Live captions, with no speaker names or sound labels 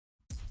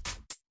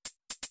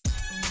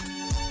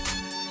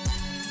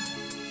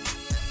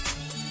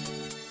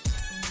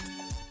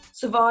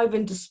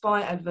surviving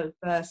despite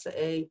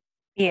adversity,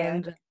 Yeah.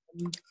 and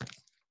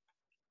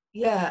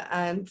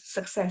and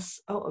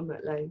success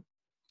ultimately.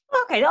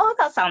 Okay. Oh,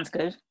 that sounds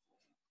good.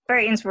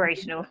 Very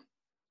inspirational.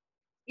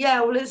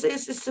 Yeah, well,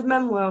 it's a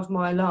memoir of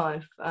my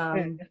life.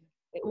 Mm.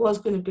 It was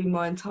going to be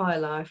my entire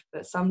life,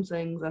 but some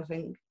things I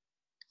think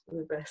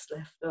were best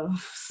left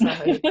off.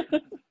 So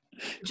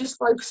just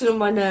focusing on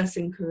my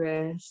nursing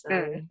career. So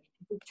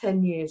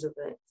 10 years of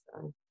it.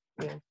 So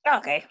yeah.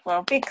 Okay.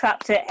 Well, big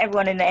clap to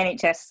everyone in the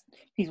NHS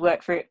who's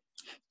worked through it.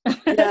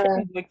 Yeah,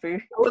 Who's worked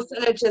through. I was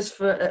in it just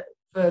for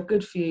a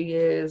good few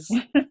years.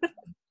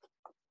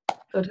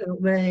 God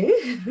help me.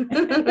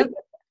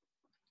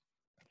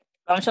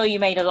 I'm sure you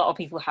made a lot of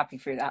people happy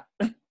through that.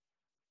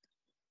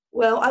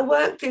 Well, I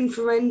worked in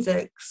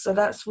forensics, so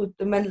that's with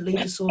the mentally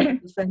disordered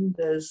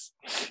offenders.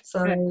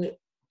 So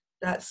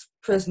that's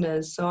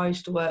prisoners. So I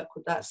used to work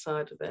with that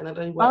side of it, and I'd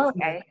only worked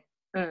with Okay.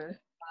 them.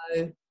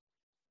 So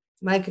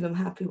making them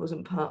happy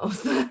wasn't part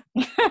of that.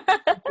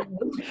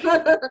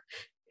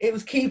 It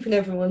was keeping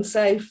everyone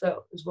safe. That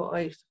was what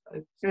I used to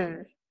focus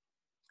on.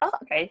 Oh,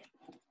 okay.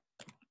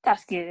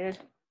 That's good.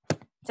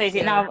 So is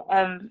it now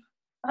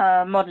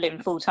modelling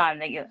full time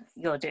that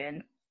you're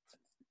doing?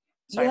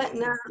 Sorry,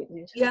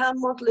 I'm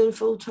modelling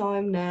full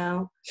time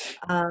now.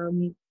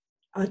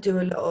 I do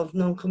a lot of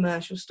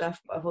non-commercial stuff,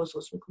 but I've also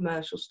got some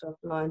commercial stuff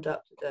lined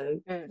up to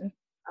do.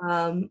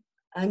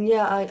 And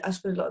yeah, I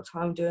spend a lot of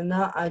time doing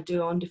that. I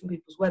do on different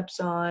people's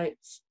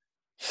websites,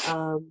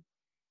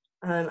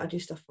 and I do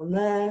stuff on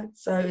there.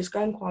 So it's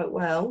going quite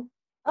well.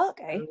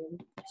 Okay.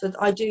 So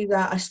I do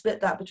that. I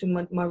split that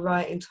between my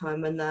writing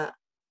time and that.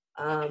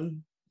 I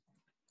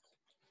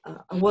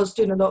was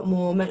doing a lot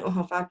more mental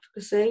health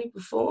advocacy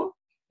before.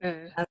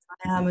 And I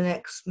am an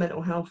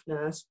ex-mental health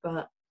nurse,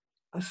 but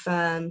I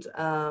found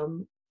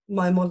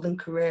my modelling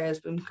career has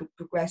been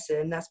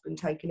progressing. That's been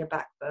taking a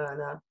back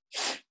burner.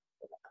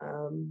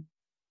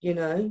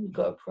 You've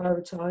got to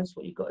prioritise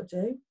what you've got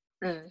to do.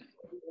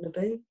 What you want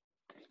to be.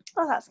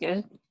 Oh, that's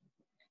good.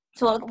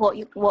 So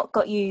what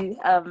got you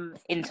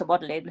into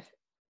modelling,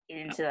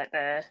 into like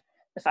the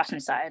fashion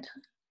side?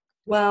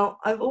 Well,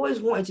 I've always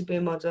wanted to be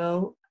a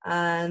model,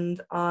 and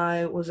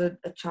I was a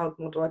child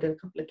model. I did a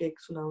couple of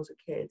gigs when I was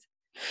a kid.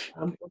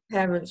 My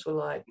parents were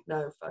like,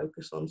 no,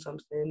 focus on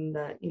something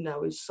that,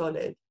 is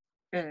solid.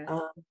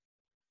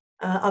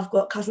 I've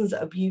got cousins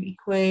that are beauty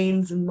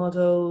queens and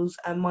models,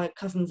 and my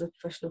cousin's a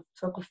professional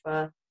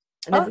photographer.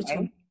 And every time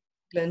in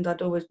England,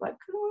 I'd always be like,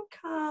 can I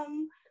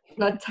come?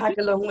 And I'd tag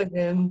along with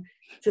him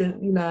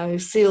to,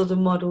 see all the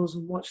models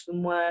and watch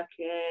them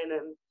working.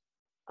 And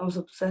I was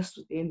obsessed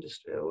with the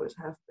industry, I always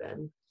have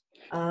been.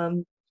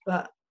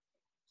 But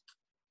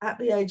at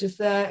the age of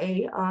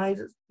 30, I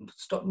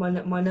stopped my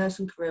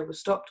nursing career was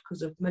stopped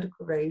because of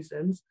medical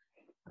reasons.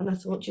 And I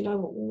thought,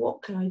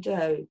 what can I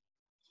do?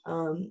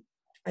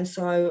 And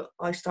so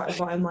I started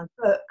writing my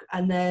book.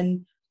 And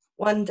then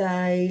one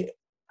day,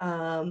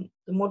 the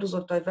Models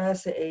of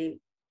Diversity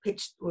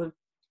were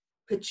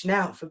pitching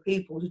out for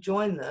people to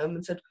join them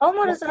and said, "Oh,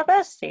 Models of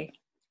Diversity."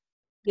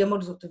 Yeah,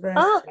 Models of Diversity.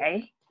 Oh,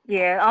 okay.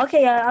 Yeah.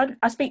 Okay.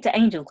 I speak to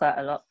Angel quite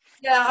a lot.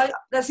 Yeah,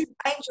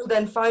 Angel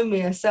then phoned me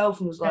herself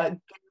and was like,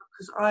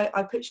 because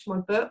I pitched my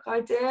book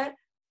idea.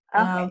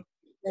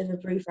 Gave a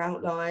brief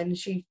outline.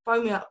 She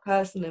phoned me up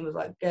personally and was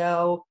like,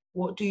 "Girl,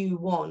 what do you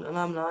want?" And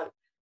I'm like,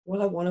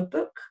 "Well, I want a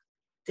book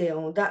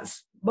deal.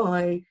 That's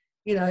my,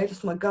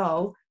 that's my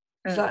goal."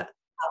 She's like,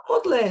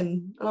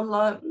 "Modelling," and I'm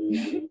like,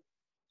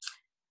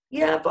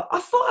 "Yeah, but I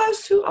thought I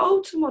was too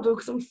old to model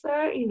because I'm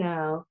 30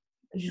 now."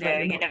 And she's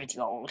like, "You're never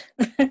too old.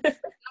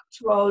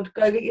 Too old.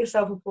 Go get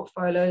yourself a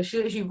portfolio." She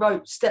literally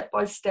wrote step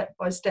by step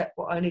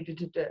what I needed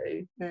to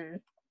do.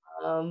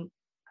 And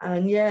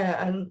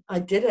I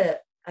did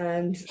it.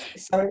 And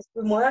so it's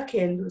been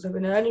working because I've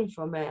been earning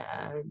from it,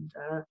 and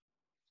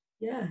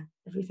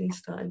everything's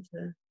starting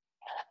to.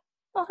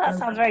 Oh, that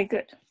sounds very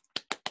good.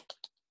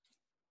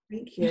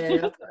 Thank you.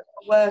 I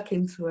work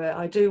into it.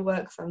 I do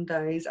work some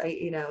days,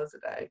 18 hours a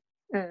day.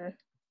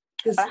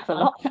 That's a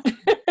lot.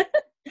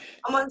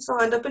 I'm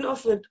unsigned. I've been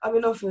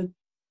offered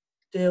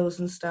deals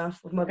and stuff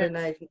with modelling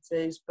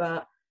agencies,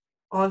 but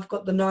I've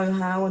got the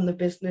know-how and the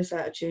business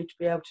attitude to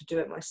be able to do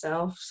it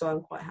myself, so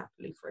I'm quite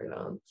happily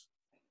freelance.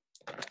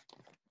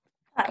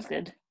 That's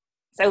good.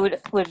 So would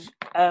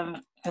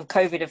have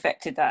COVID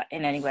affected that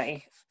in any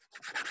way?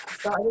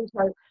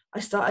 I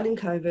started in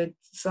COVID,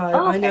 so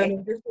I know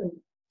no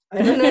different.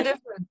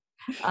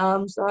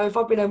 So if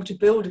I've been able to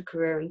build a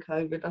career in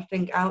COVID, I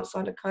think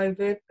outside of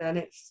COVID, then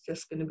it's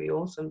just going to be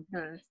awesome.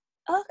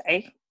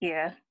 Okay,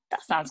 yeah,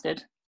 that sounds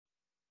good.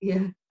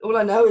 Yeah, all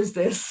I know is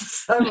this.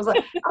 So I was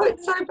like, "Oh,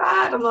 it's so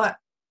bad." I'm like,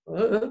 I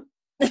know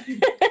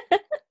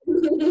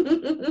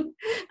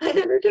no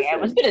different. Yeah,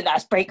 it was been a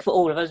nice break for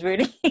all of us,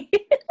 really.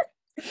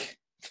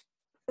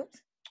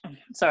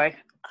 Sorry,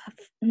 I've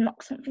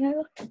knocked something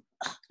over.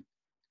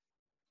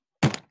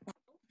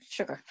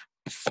 Sugar.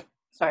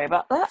 Sorry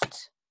about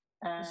that.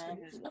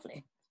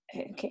 Lovely.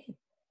 Okay.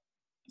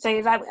 So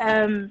is that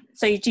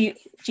so do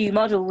you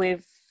model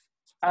with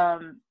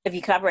have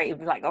you collaborated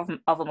with like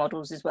other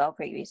models as well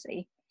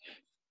previously?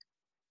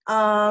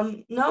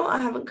 No, I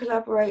haven't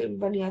collaborated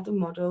with any other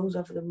models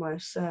other than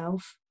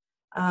myself,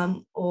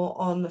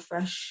 or on the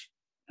Frezh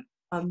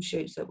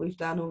shoots that we've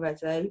done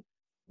already.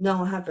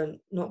 No, I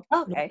haven't. Not.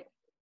 Okay.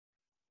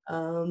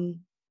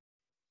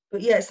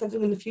 But yeah, it's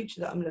something in the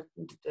future that I'm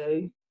looking to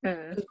do.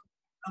 Mm.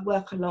 I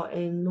work a lot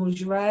in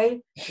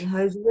lingerie and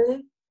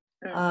hosiery,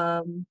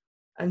 Mm.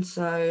 and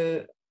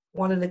so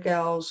one of the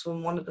girls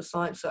from one of the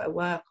sites that I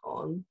work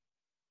on,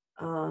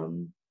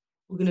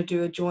 we're going to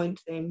do a joint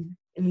thing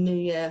in the new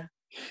year.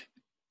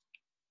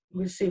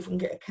 We'll see if we can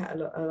get a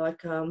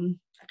catalog, a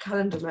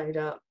calendar made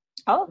up.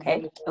 Oh,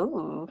 okay.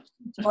 Ooh.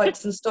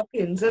 Spikes and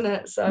stockings, isn't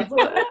it? So I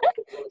thought,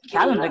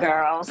 Calendar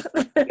girls.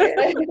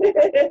 yeah.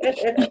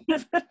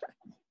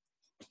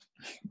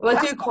 Well,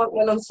 I do quite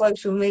well on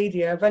social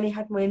media. I've only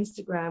had my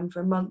Instagram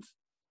for a month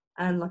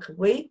and like a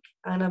week,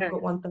 and I've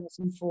got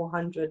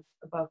 1,400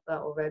 above that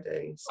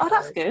already. So Oh,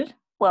 that's good.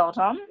 Well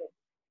done.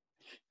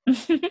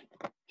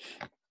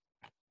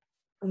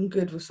 I'm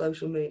good with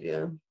social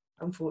media,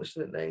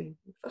 unfortunately.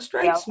 It Yeah,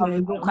 frustrates me.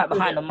 I'm quite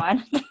behind on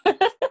mine.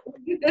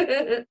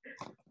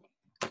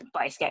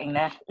 But it's getting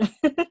there.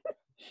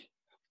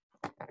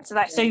 So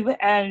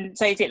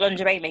is it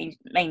lingerie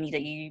mainly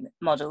that you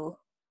model,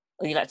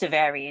 or you like to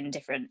vary in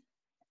different?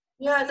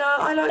 yeah, no,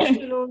 I like to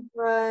do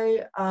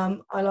lingerie.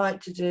 I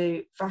like to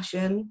do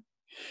fashion,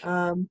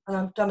 and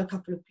I've done a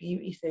couple of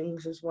beauty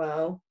things as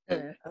well.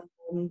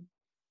 Um,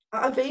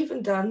 I've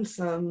even done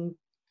some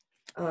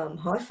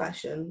high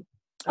fashion.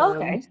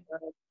 Okay.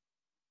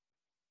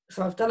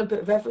 So I've done a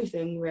bit of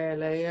everything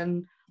really,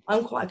 and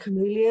I'm quite a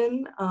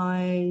chameleon.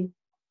 I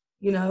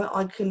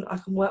can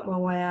work my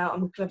way out.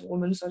 I'm a clever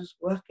woman, so I just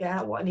work it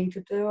out what I need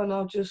to do, and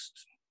I'll just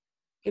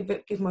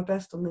give my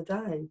best on the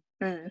day.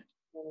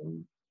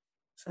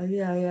 So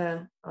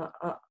yeah,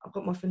 I've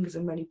got my fingers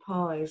in many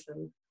pies,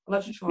 and I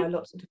like to try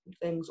lots of different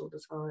things all the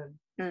time.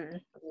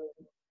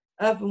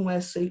 Urban wear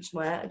suits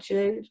my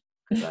attitude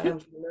because I am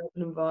from an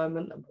urban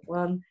environment. Number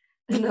one,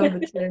 and number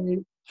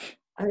two,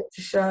 I like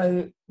to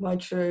show my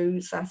true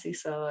sassy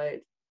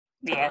side.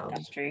 Yeah,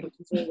 that's true. Which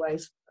is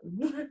always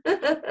fun.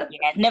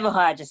 Yeah, never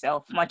hide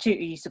yourself. My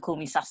tutor used to call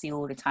me sassy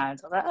all the time.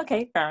 So I was like,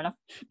 okay, fair enough.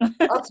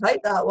 I'll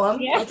take that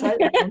one. Yeah. I'll take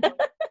that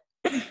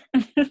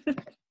one.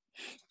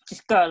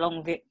 Just go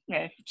along with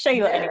it. Show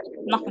your energy.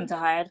 Nothing to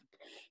hide.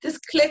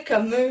 Just click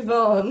and move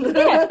on.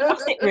 Yeah,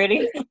 that's it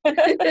really.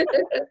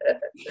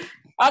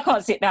 I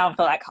can't sit down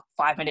for like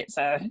 5 minutes,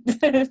 so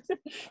I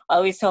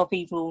always tell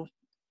people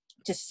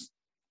just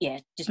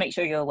make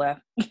sure you're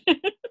aware.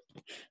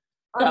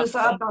 I'm just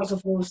like, I bounce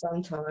off walls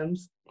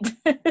sometimes.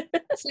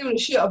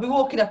 Serious shit, I'll be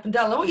walking up and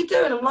down, like, what are you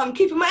doing? I'm like, I'm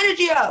keeping my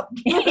energy up.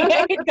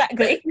 Yeah,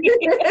 exactly.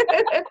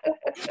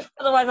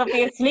 Otherwise I'll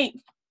be asleep.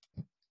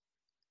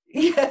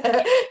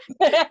 Yeah.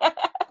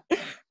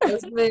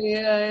 That's me,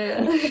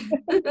 yeah.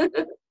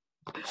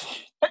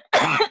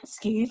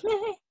 Excuse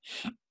me.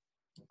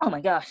 Oh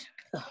my gosh.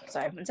 Oh,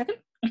 sorry, 1 second.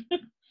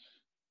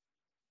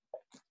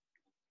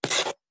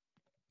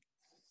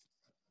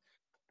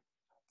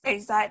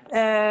 It's like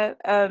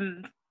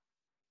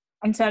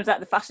in terms of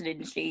the fashion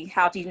industry,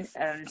 how do you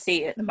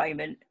see it at the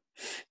moment?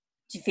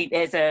 Do you think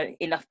there's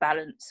enough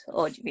balance,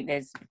 or do you think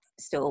there's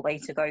still a way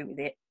to go with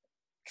it?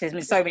 Because there's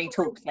been so many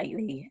talks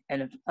lately,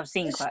 and I've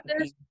seen quite a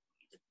few.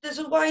 There's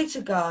a way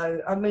to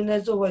go. I mean,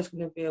 there's always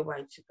going to be a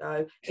way to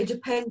go. It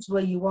depends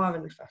where you are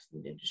in the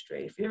fashion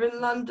industry. If you're in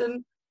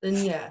London,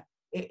 then yeah,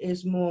 it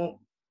is more,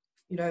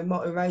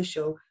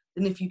 multiracial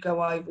than if you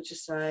go over to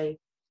say,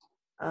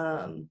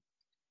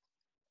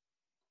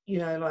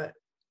 like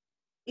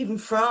even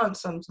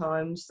France.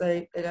 Sometimes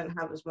they don't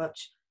have as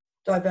much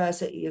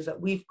diversity as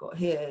that we've got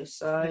here.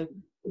 So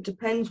it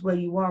depends where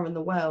you are in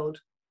the world,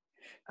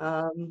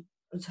 as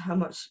to how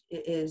much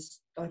it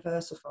is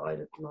diversified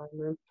at the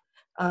moment.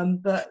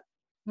 But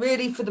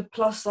really, for the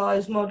plus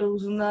size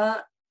models and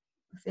that,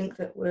 I think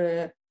that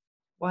we're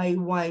way,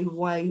 way,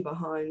 way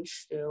behind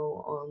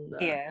still on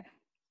that. Yeah.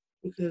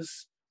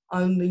 Because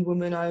only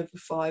women over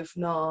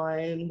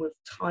 5'9" with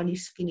tiny,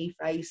 skinny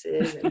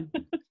faces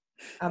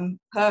and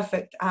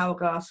perfect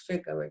hourglass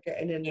figure are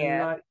getting in. Yeah.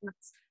 And like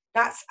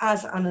that's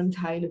as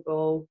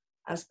unattainable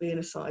as being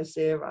a size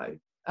 0.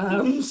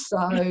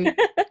 So.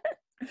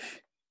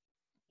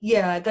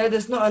 Yeah,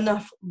 there's not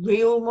enough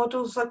real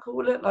models, I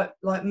call it,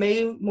 like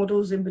me,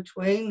 models in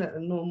between that are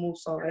normal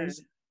size.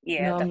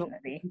 Yeah, I'm not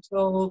definitely.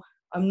 tall,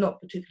 I'm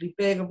not particularly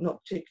big, I'm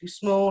not particularly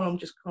small, I'm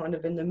just kind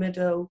of in the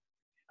middle.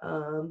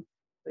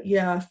 But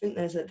yeah, I think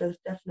there's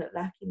definite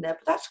lack in there.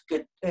 But that's a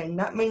good thing.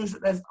 That means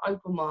that there's an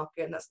open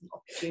market and that's an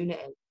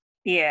opportunity.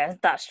 Yeah,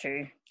 that's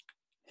true.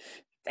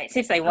 It's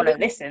if they want to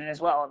listen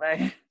as well,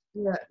 though.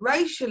 Yeah,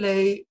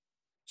 racially,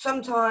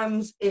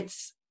 sometimes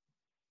it's,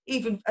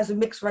 even as a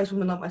mixed race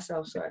woman like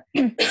myself, sorry,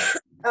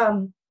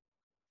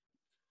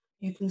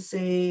 you can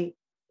see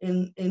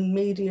in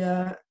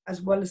media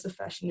as well as the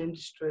fashion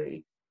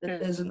industry that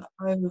there's an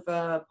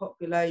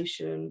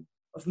overpopulation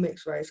of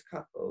mixed race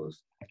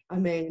couples. I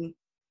mean,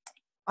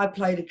 I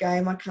played a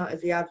game, I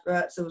counted the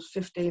adverts, there was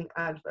 15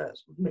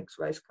 adverts with mixed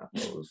race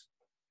couples,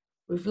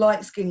 with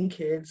light skinned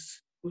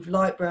kids, with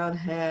light brown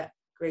hair,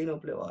 green or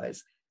blue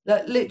eyes.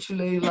 Like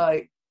literally,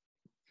 like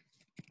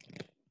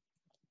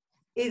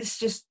it's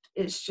just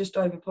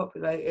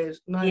overpopulated.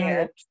 And I know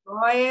they're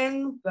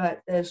trying, but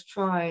there's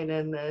trying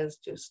and there's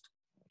just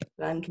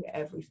blanket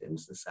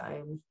everything's the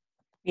same.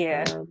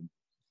 Yeah.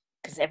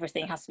 Because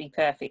everything has to be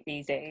perfect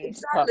these days.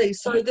 Exactly.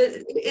 So it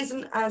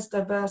isn't as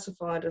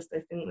diversified as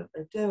they think that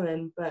they're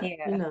doing. But you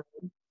know,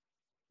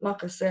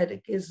 like I said,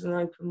 it gives an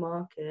open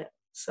market.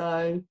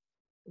 So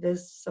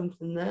there's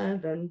something there,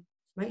 then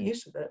make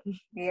use of it.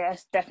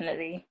 Yes,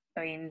 definitely.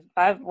 I mean,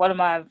 I have one of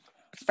my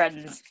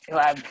friends who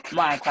I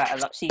admire quite a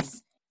lot.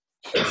 She's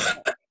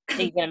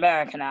in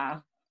America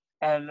now.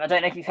 I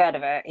don't know if you've heard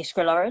of her,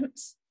 Iskra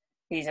Lawrence.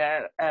 Who's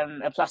a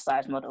plus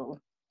size model.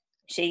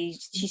 She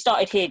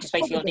started here just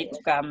basically on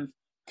Instagram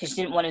because she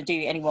didn't want to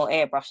do any more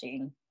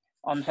airbrushing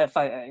on her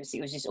photos.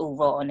 It was just all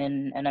raw on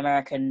an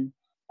American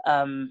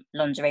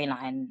lingerie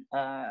line,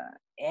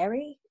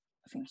 Aerie,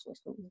 I think that's what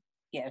it's called.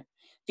 Yeah,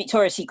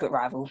 Victoria's Secret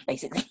rival,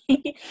 basically.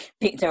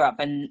 Picked her up,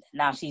 and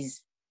now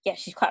she's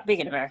quite big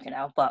in America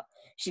now, but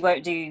she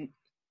won't do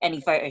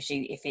any photo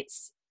shoot if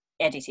it's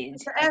edited.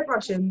 The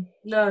airbrushing,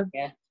 no.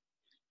 Yeah,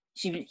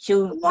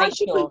 she'll make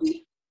sure.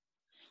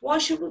 Why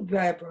should we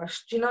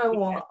airbrush? Do you know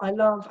what? I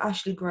love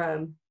Ashley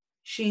Graham.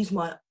 She's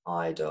my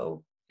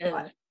idol.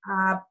 I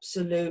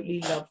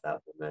absolutely love that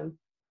woman.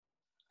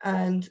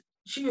 And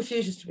she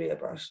refuses to be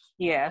airbrushed.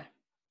 Yeah.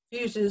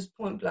 Refuses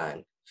point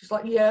blank. She's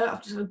like, yeah,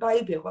 I've just had a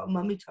baby, I've got a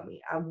mummy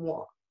tummy, and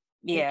what?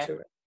 Yeah.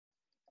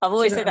 I've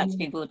always said that to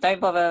people.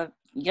 Don't bother.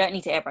 You don't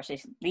need to airbrush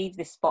this. Leave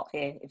this spot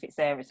here. If it's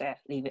there, it's there.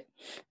 Leave it.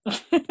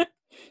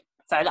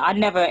 So I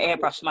never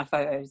airbrush my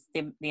photos.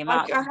 The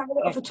amount I have a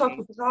lot of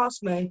photographers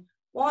ask me,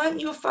 why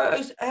aren't your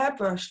photos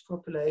airbrushed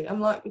properly?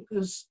 I'm like,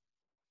 because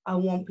I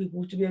want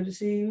people to be able to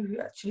see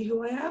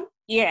who I am.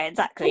 Yeah,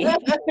 exactly.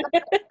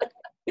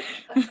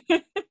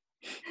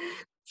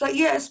 It's like,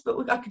 yes,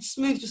 but I could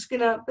smooth your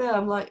skin out there.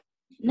 I'm like,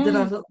 no, did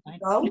I look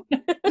dull? I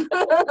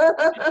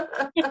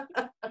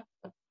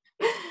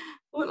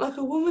look like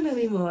a woman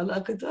anymore,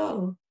 like a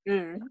doll.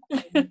 Yeah,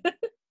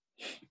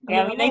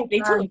 I mean, they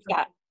talk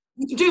that.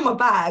 You can do my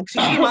bags,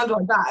 you can do my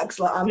underwear bags,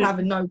 like I'm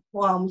having no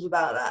qualms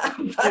about that.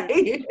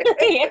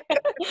 Yeah.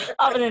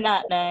 Other than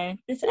that, no.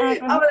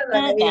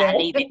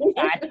 Leave it.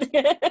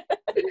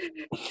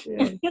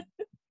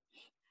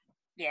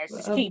 Yeah,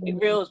 just keep it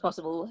real as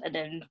possible, and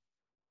then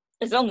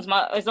as long as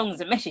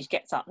the message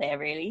gets up there,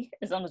 really,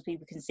 as long as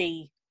people can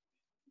see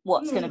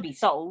what's going to be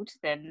sold,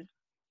 then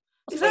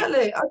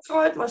exactly. I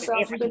pride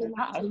myself in being a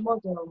natural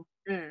model.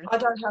 I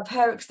don't have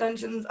hair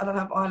extensions, I don't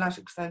have eyelash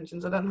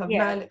extensions, I don't have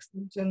nail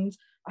extensions,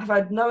 I've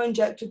had no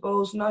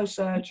injectables, no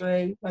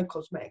surgery, no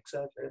cosmetic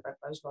surgery, I've had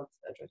those months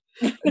surgery,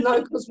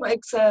 no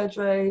cosmetic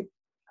surgery,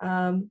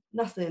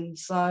 nothing.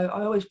 So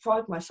I always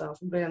pride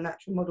myself in being a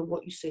natural model.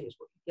 What you see is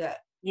what you get.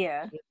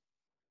 Yeah.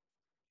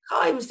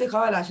 Can't even stick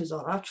eyelashes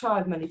on. I've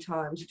tried many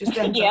times. It just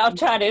I've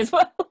tried it as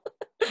well.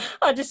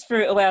 I just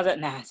threw it away. I was like,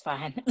 nah, it's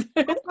fine.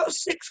 I've got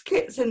 6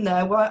 kits in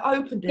there where I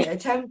opened it,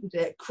 attempted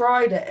it,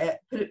 cried at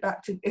it, put it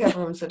back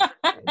together and said,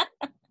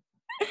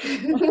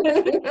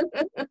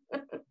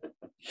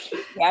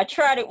 yeah, I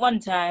tried it one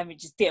time. It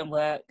just didn't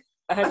work.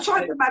 I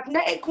tried the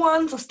magnetic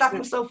ones. I stabbed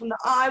myself in the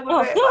eye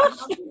with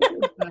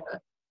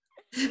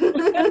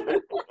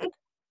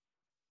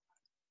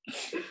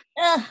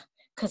it.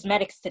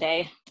 Cosmetics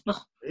today.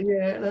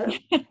 Yeah.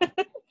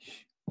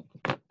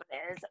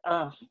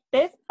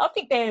 I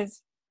think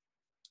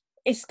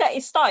it's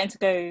starting to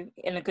go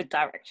in a good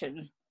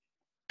direction,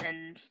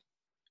 and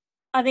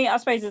I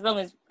suppose as long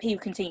as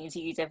people continue to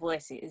use their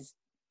voices,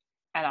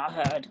 and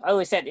I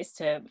always said this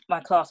to my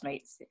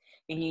classmates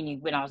in uni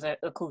when I was a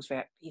course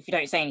rep, if you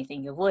don't say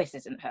anything, your voice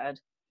isn't heard.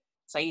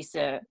 So I used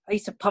to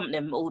pump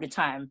them all the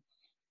time.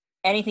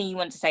 Anything you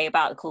want to say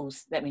about the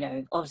course, let me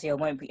know. Obviously I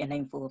won't put your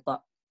name forward,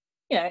 but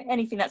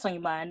anything that's on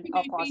your mind,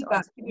 I'll pass it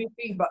on. Give me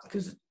feedback,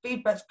 because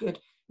feedback's good.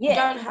 Yeah. You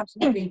don't have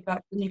some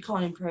feedback, then you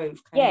can't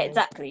improve. Yeah,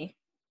 exactly.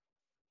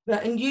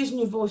 But and using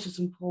your voice is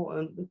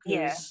important,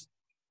 because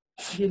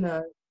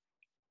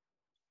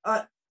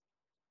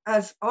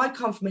as I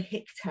come from a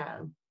hick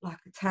town, like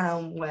a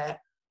town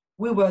where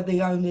we were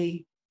the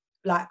only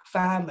black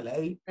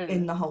family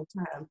in the whole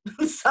town.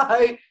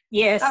 So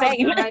yeah,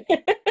 same.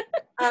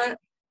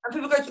 And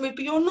people go to me,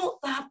 but you're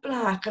not that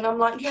black. And I'm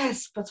like,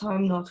 yes, but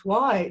I'm not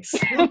white.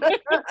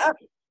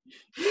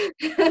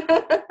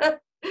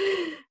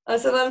 I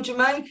said, I'm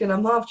Jamaican,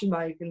 I'm half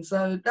Jamaican.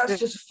 So that's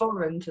just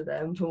foreign to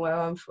them from where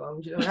I'm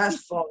from. You know,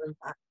 that's foreign.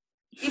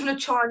 Even a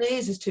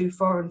Chinese is too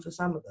foreign for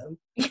some of them.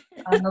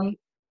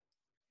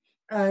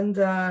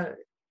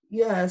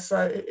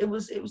 So it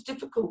was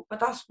difficult, but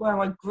that's where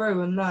I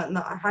grew and learned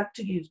that I had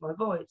to use my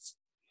voice.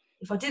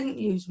 If I didn't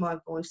use my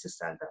voice to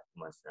stand up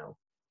for myself,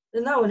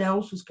 then no one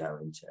else was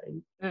going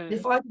to.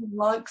 If I didn't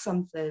like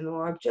something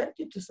or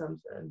objected to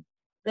something,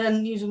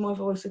 then using my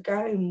voice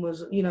again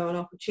was, an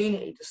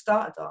opportunity to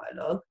start a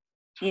dialogue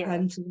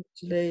and to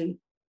actually,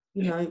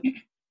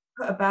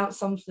 put about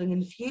something in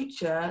the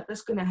future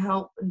that's going to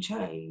help and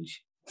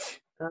change.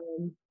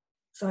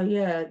 So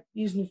yeah,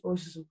 using your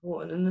voice is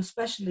important, and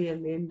especially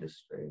in the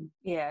industry.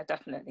 Yeah,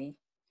 definitely.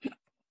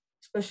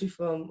 Especially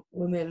from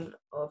women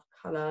of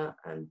colour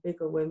and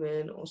bigger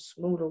women or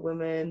smaller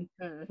women,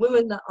 Mm.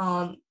 women that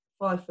aren't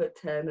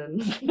 5'10"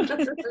 and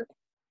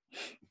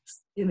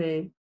you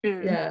know,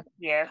 yeah.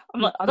 Yeah,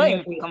 I don't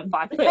even think I'm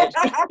 5 foot.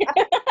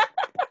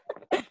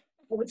 I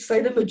would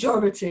say the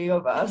majority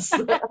of us.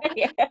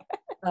 Yeah.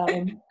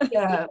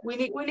 Yeah, we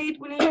need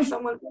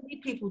someone. We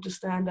need people to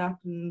stand up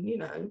and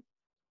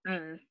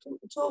talk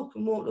the talk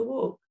and walk the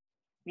walk.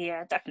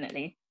 Yeah,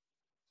 definitely.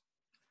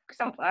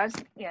 Because otherwise,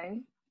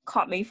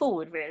 can't move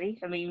forward really.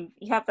 I mean,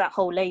 you have that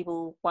whole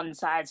label, one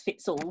size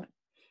fits all.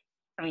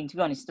 I mean, to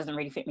be honest, it doesn't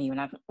really fit me when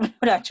I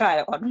when I try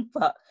it on.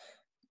 But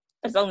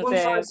as long as One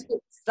they're size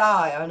fits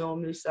die, I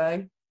normally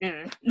say.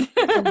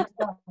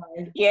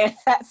 yeah,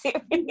 that's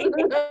it.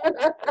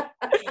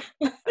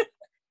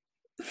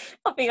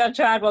 I think I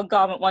tried one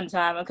garment one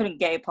time. I couldn't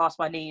get it past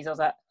my knees. I was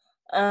like,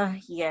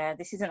 yeah,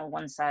 this isn't a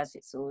one size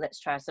fits all. Let's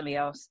try something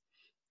else.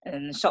 And the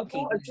I bought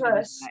shopkeeper a was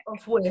dress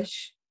off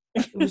Wish.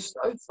 It was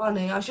so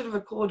funny. I should have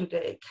recorded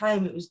it. It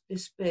came. It was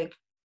this big.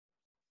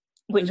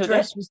 Which The was it?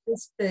 dress was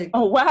this big.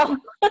 Oh wow!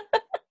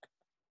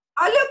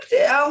 I looked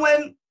at it. I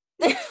went,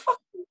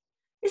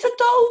 "It's a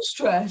doll's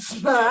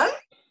dress, man."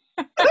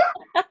 I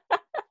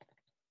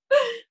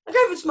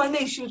gave it to my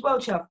niece. She was well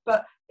chuffed,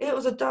 but it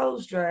was a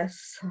doll's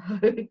dress.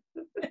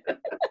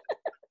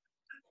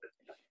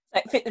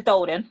 Like fit the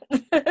doll then.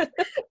 Yeah,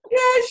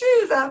 she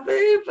was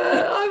happy,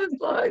 but I was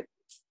like,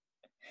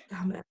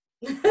 damn it.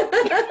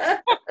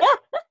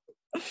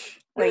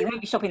 Well, you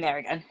won't be shopping there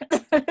again.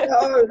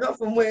 No, not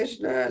from Wish.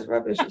 No, it's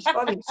rubbish. It's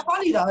funny. It's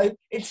funny though.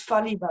 It's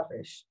funny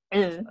rubbish.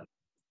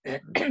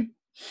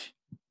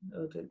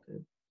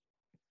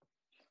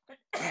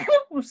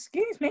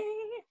 Excuse me.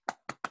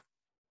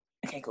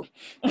 Okay, cool.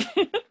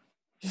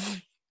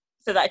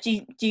 So that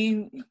do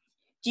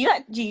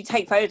you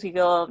take photos with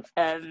your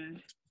I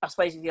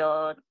suppose with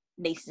your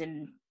nieces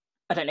and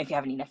I don't know if you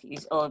have any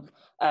nephews or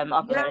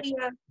other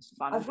Yeah.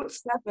 fun. I've got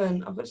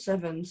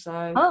 7.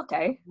 So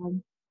Okay.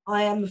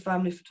 I am a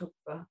family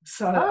photographer,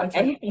 so I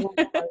take Okay. all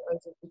the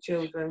photos of the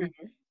children.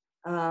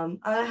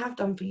 I have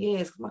done for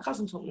years because my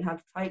cousin taught me how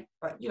to take,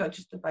 but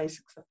just the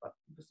basic stuff like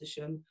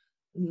composition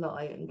and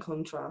light and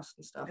contrast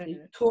and stuff. He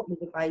taught me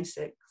the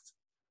basics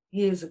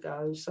years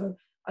ago. So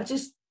I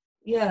just,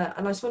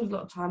 and I spend a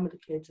lot of time with the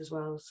kids as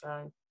well.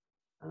 So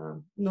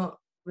not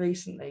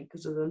recently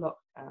because of the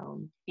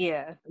lockdown.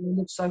 Yeah. And they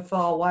live so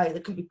far away, they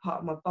couldn't be part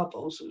of my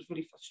bubble, so it was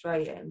really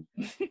frustrating.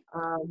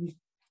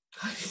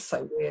 It's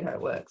so weird how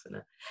it works, isn't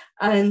it?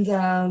 And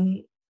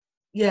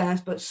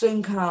but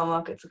soon come,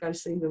 I'll get to go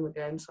see them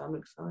again, so I'm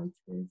excited.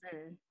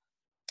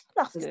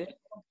 That's good.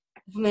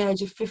 From the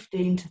age of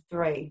 15 to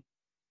 3.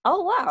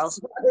 Oh wow!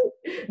 So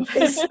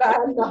they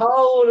span the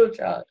whole of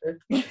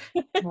childhood.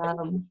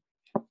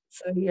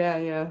 So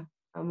yeah,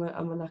 I'm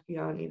a lucky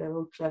auntie. They're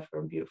all clever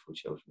and beautiful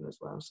children as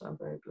well, so I'm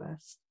very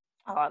blessed.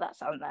 Oh, that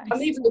sounds nice.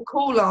 I'm even the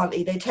cool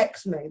auntie. They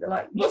text me. They're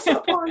like, "What's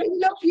up, auntie?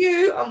 Love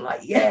you." I'm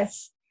like,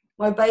 "Yes,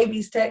 my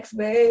babies text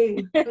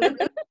me."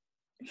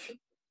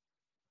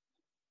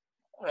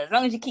 Well, as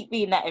long as you keep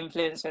being that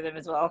influence for them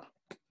as well.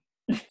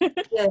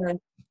 Yeah.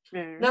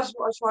 That's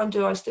what I try and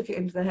do. I stick it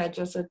into their head.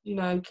 Just said,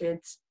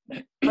 kids,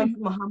 I'm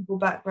from a humble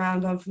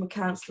background. I'm from a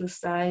council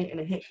estate in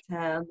a hick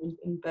town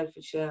in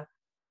Bedfordshire,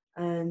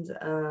 and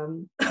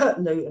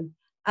Luton,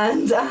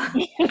 and I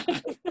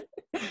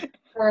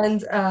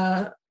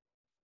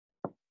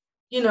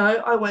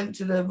went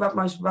to the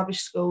most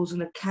rubbish schools in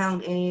the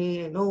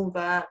county and all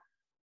that,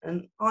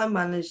 and I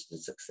managed to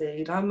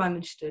succeed. I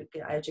managed to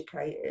get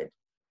educated.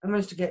 I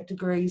managed to get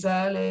degrees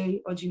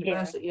early, or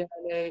university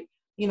early.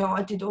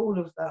 I did all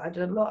of that. I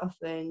did a lot of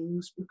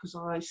things because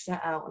I set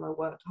out and I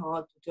worked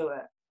hard to do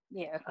it.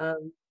 Yeah.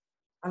 And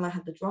I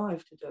had the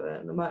drive to do it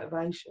and the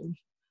motivation.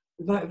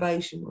 The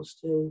motivation was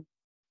to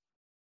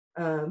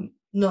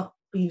not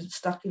be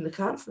stuck in the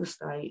council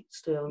estate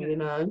still,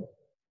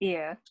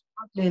 Yeah.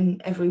 Struggling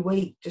every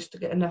week just to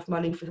get enough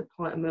money for a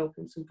pint of milk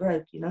and some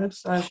bread,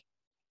 So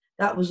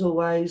that was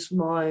always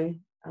my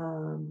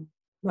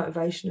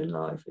motivation in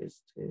life,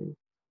 is to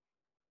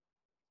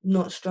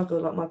not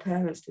struggle like my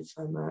parents did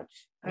so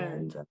much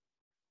and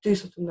do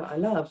something that I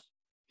love.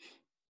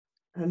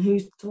 And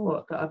who's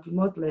thought that I'd be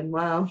modelling?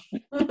 Wow.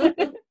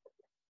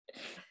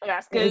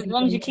 That's good. As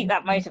long as you keep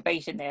that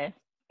motivation there,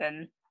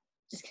 then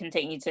just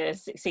continue to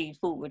succeed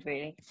forward,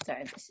 really. So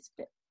this is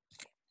a bit.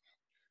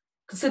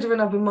 Considering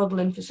I've been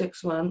modelling for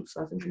 6 months,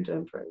 I think I'm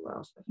doing pretty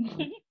well so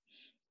far.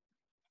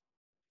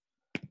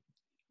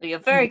 Well, you're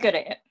very good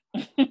at it.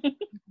 Thank you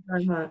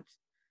very much.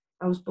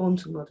 I was born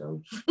to model.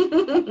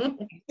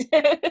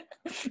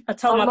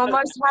 I'm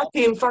most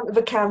happy in front of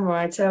a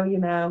camera, I tell you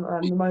now.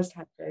 I'm the most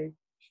happy.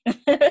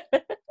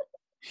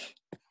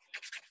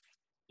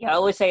 Yeah, I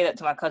always say that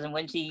to my cousin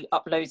when she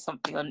uploads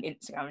something on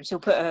Instagram. She'll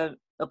put a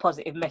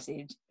positive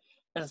message.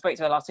 And I spoke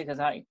to her last week. I was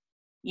like,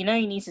 you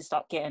need to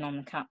start getting on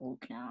the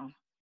catwalk now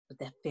with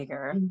their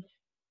figure.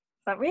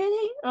 Like,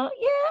 really?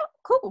 Yeah,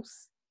 of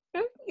course.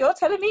 You're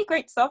telling me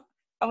great stuff.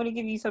 I'm going to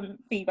give you some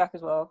feedback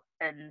as well.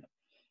 and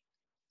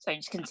so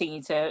just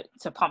continue to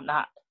pump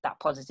that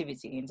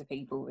positivity into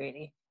people,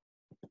 really.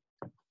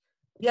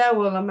 Yeah,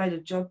 well, I made a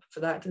job for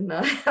that, didn't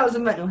I? I was a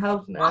mental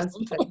health nurse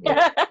for 10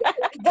 years.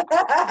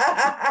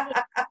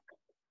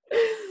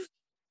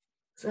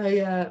 So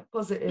yeah,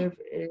 positive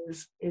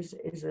is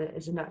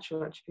a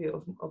natural attribute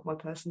of my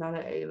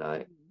personality.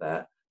 Like,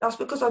 but that's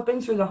because I've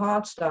been through the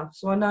hard stuff,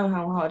 so I know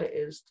how hard it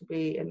is to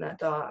be in that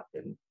dark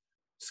and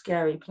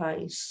scary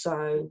place.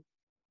 So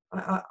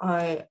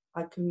I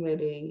can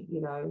really,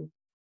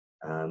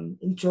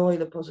 enjoy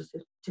the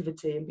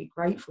positivity and be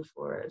grateful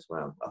for it as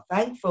well. Well,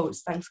 thankful.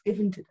 It's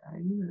Thanksgiving today,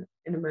 isn't it,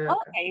 in America?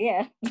 Okay,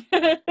 yeah.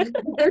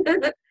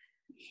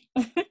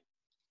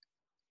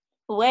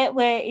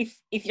 Where if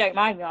you don't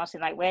mind me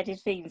asking, like, where did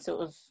things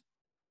sort of,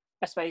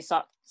 I suppose,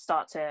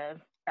 start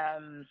to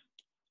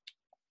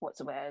what's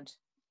the word?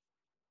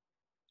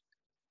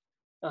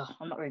 Oh,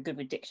 I'm not very good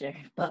with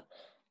dictionary, but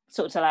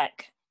sort of to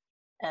like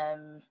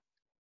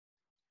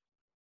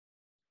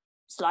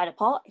slide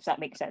apart, if that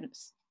makes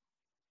sense.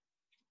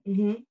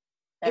 Mm-hmm.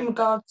 In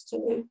regards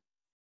to,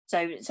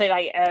 so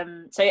like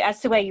so as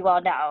to where you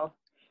are now,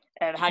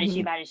 how did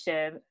you mm-hmm. manage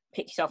to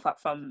pick yourself up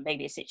from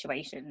maybe a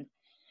situation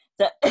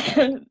that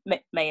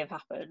may have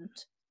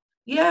happened?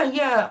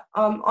 Yeah.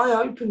 I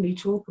openly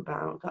talk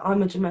about that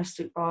I'm a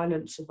domestic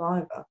violence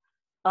survivor.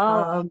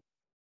 Oh.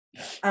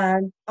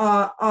 And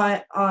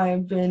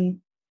I've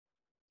been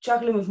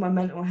struggling with my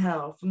mental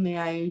health from the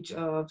age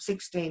of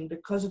 16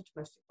 because of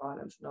domestic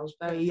violence. And I was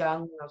very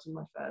young when I was in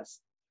my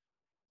first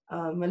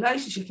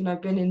relationship, and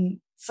I've been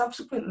in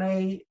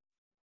subsequently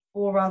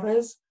 4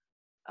 others.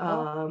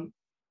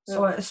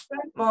 So I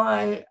spent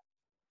my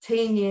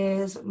teen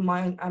years and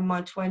my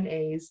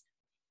 20s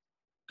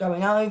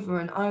going over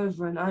and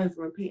over and over,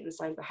 repeating the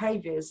same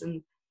behaviours.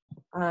 And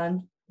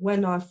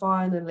when I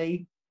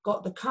finally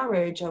got the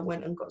courage, I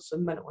went and got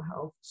some mental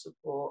health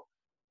support,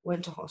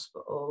 went to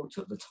hospital,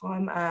 took the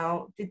time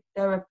out, did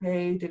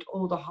therapy, did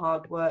all the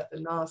hard work, the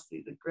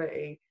nasty, the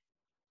gritty,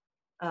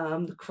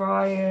 the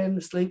crying,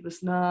 the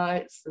sleepless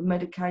nights, the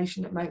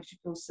medication that makes you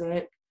feel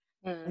sick.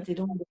 I did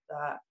all of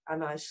that,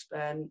 and I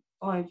spent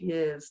 5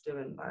 years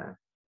doing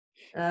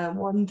that.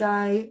 One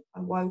day I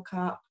woke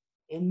up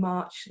in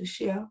March this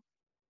year,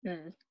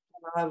 and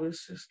I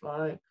was just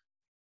like,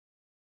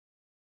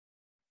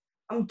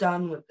 I'm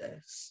done with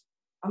this.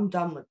 I'm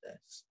done with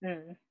this.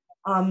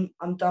 I'm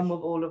done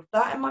with all of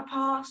that in my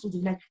past, all the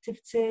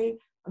negativity.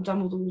 I'm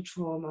done with all the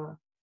trauma.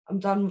 I'm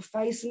done with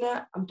facing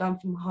it. I'm done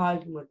from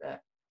hiding with it.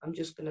 I'm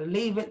just going to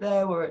leave it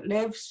there where it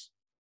lives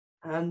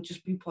and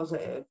just be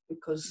positive,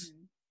 because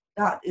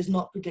that is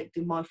not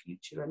predicting my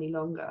future any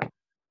longer.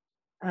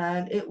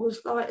 And it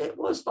was like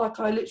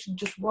I literally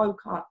just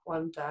woke up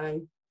one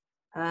day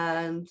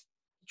and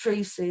the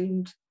tree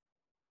seemed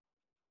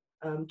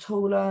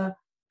taller,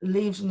 the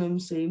leaves on them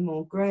seemed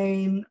more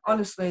green.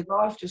 Honestly,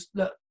 life just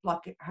looked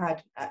like it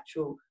had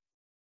actual,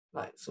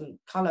 like, some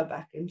colour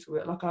back into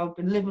it. Like, I've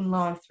been living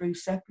life through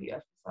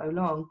sepia for so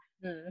long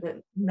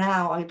that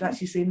now I'd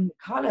actually seen the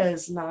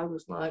colours, and I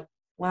was like,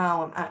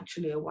 wow, I'm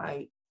actually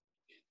awake.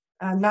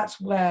 And that's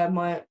where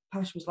my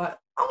passion was like,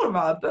 I'm going to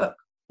write a book,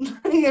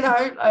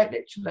 like,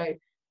 literally.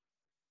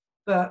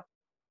 But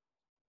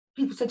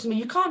people said to me,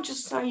 you can't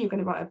just say you're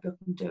going to write a book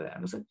and do it.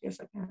 And I said, yes,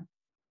 I can.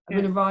 I've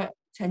been a writer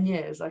 10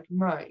 years, I can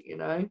write,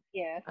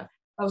 Yeah.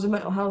 I was a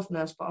mental health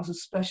nurse, but I was a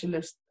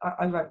specialist.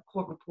 I wrote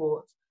court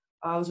reports.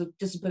 I was a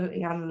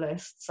disability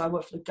analyst, so I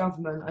worked for the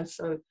government.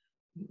 So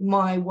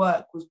my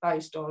work was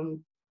based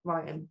on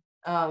writing.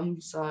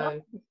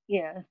 So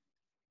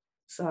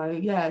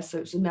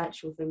it's a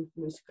natural thing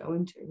for me to go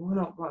into. Why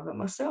not write about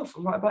myself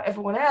and write about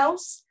everyone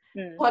else?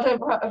 Why don't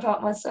I write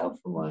about myself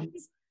for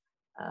once?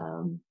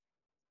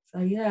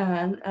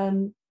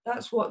 And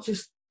that's what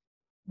just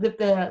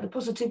the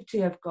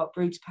positivity I've got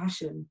breeds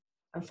passion,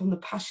 and from the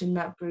passion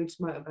that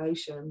breeds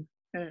motivation.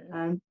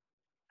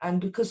 And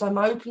because I'm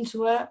open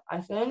to it, I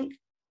think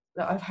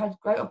that I've had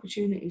great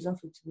opportunities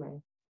offered to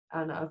me,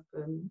 and I've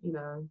been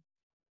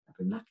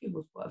lucky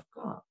with what I've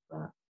got.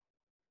 But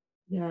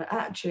yeah,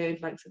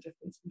 attitude makes a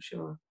difference, I'm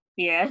sure.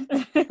 Yeah.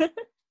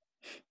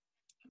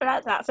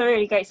 But that's a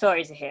really great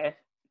story to hear.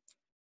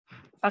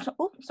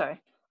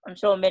 I'm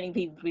sure many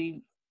people will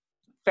be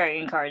very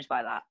encouraged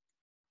by that,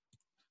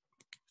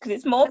 because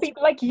it's more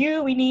people like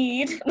you we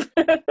need.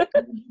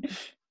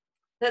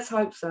 Let's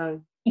hope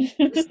so.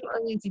 It's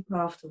not an easy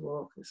path to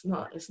walk. It's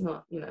not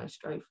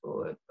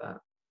straightforward, but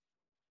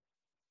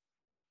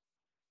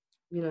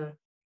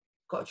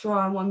got to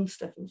try one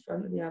step in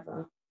front of the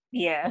other.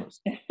 Yeah.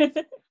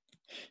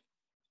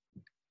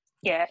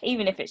 Yeah,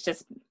 even if it's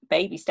just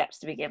baby steps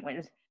to begin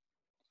with.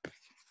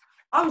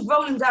 I was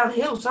rolling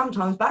downhill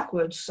sometimes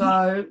backwards,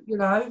 so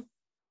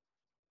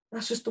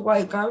that's just the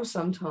way it goes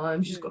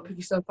sometimes. You just got to pick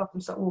yourself up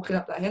and start walking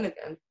up that hill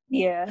again.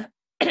 Yeah.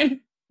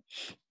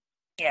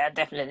 Yeah,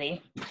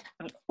 definitely.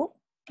 I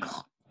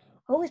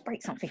always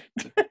break something.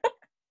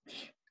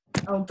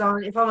 Oh,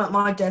 darn, if I'm at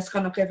my desk,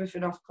 I knock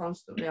everything off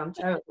constantly. I'm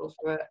terrible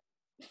for it.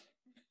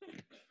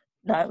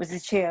 No, it was a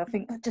chair. I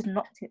think I just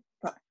knocked it.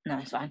 But no,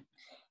 it's fine.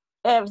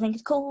 Everything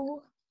is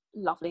cool.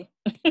 Lovely.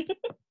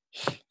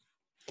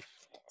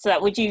 So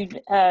that would you,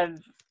 I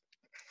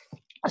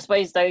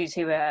suppose those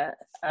who are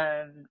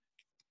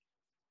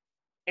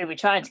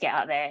trying to get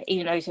out there,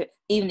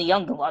 even the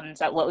younger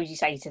ones, like what would you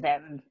say to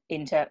them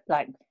into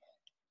like,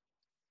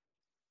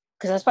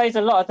 because I suppose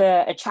a lot of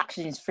the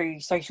attraction is through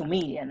social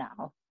media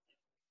now,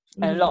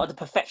 and a lot of the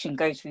perfection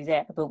goes through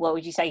there. But what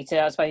would you say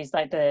to, I suppose,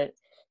 like the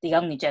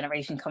younger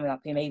generation coming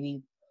up who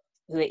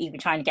are either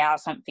trying to get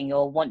out something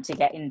or want to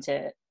get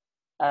into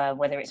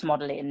whether it's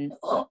modelling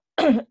or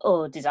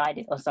or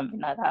designing or something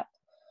like that?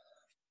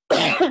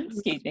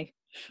 Excuse me.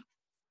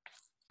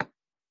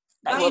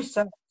 Know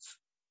yourself.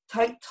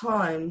 Take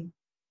time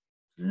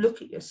to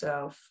look at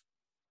yourself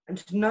and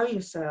to know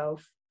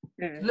yourself.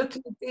 Look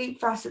at the deep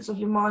facets of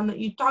your mind that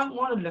you don't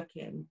want to look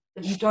in,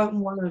 that you don't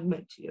want to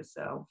admit to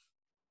yourself.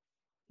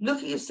 Look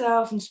at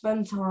yourself and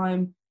spend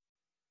time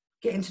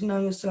getting to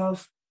know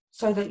yourself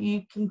so that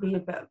you can be a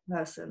better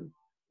person.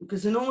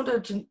 Because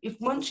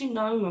once you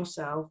know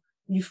yourself,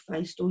 you've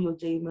faced all your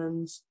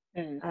demons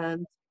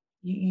and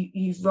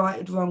you've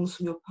righted wrongs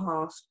from your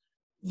past,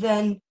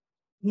 then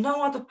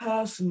no other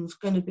person's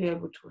going to be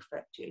able to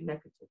affect you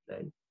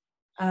negatively.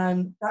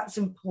 And that's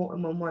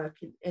important when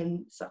working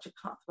in such a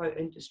cutthroat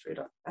industry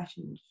like the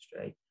fashion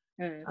industry.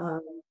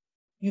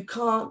 You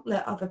can't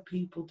let other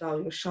people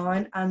dull your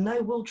shine, and they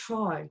will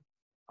try.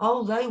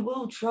 Oh, they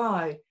will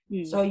try.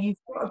 So you've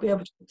got to be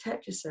able to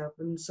protect yourself.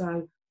 And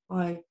so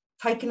by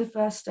taking the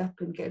first step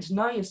and getting to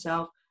know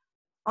yourself,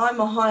 I'm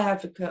a high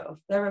advocate of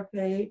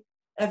therapy.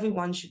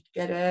 Everyone should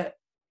get it.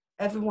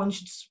 Everyone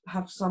should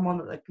have someone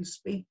that they can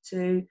speak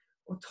to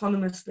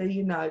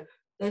autonomously,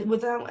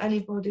 without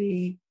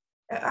anybody,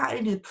 any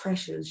of the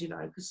pressures,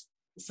 because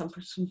some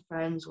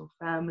friends or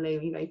family,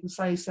 you can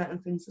say certain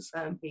things to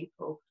certain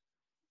people.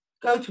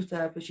 Go to a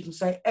therapist, you can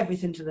say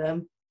everything to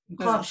them. You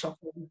can't shock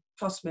them.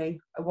 Trust me,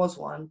 I was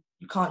one.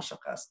 You can't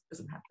shock us. It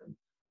doesn't happen.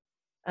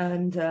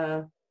 And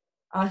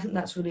I think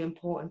that's really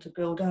important to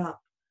build up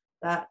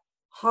that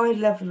high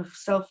level of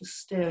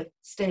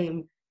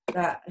self-esteem,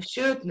 that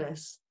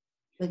assuredness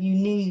that you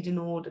need in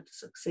order to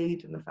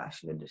succeed in the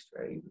fashion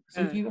industry.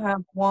 Because if you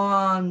have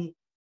one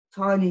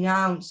tiny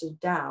ounce of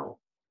doubt,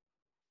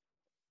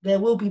 there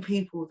will be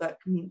people that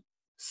can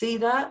see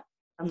that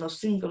and they'll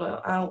single it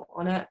out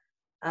on it.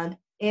 And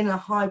in a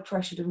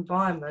high-pressured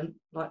environment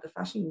like the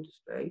fashion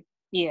industry,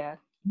 you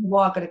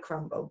are going to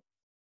crumble.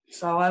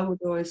 So I would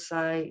always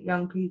say,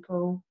 young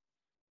people,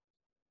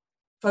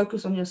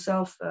 focus on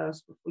yourself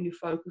first before you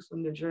focus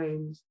on your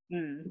dreams.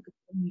 You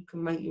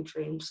can make your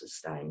dreams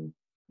sustain.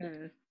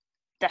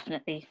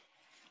 Definitely.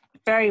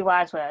 Very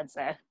wise words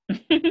there.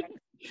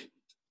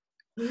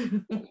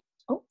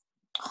 Oh,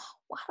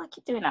 why do I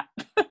keep doing that?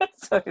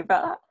 Sorry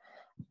about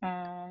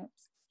that.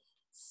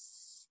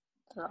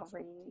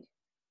 Lovely.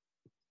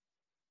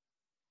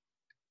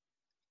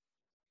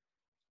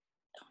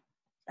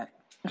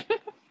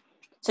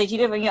 So do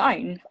you live on your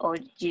own, or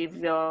do you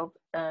live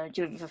with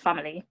your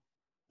family?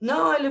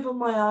 No, I live on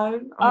my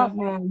own. I have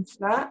my own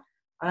flat.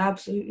 I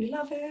absolutely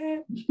love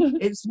it.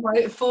 It's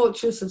my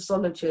fortress of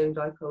solitude,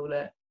 I call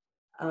it.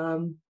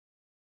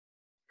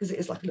 Because it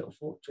is like a little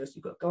fortress.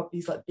 You've got to go up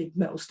these like big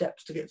metal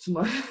steps to get to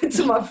my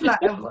flat.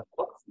 I'm like,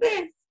 what's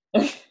this?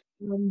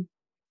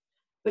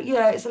 But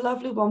yeah, it's a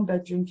lovely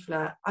 1-bedroom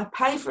flat. I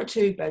pay for a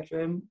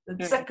 2-bedroom.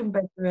 The second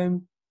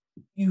bedroom,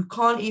 you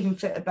can't even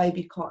fit a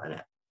baby cot in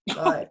it.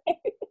 Like,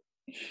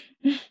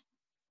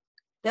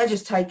 they're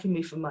just taking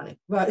me for money.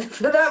 Right,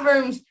 so that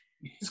room's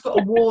it's got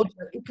a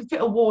wardrobe. You can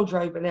fit a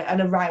wardrobe in it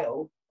and a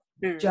rail.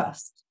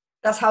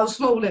 That's how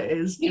small it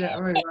is. You know what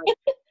I mean?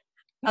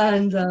 Right?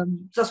 And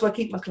that's where I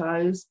keep my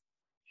clothes.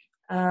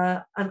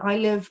 And I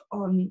live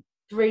on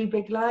 3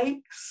 big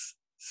lakes.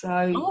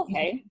 So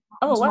my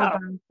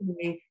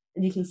balcony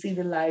and you can see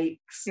the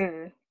lakes.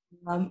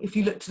 If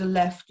you look to the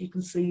left, you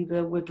can see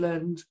the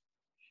woodland.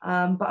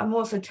 But I'm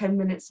also 10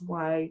 minutes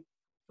away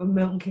from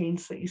Milton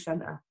Keynes city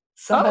centre.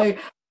 So I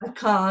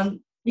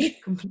can't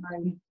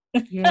complain.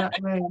 You know what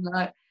I mean?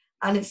 Like,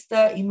 and it's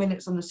 30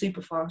 minutes on the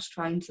superfast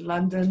train to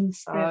London.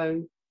 So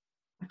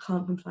I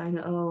can't complain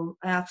at all.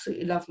 I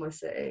absolutely love my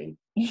city.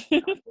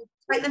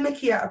 Take the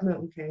mickey out of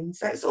Milton Keynes.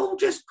 So it's all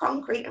just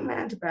concrete and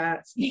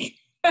roundabouts.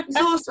 It's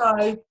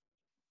also,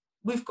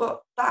 we've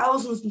got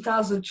thousands and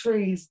thousands of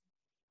trees.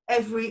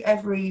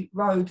 Every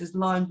road is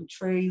lined with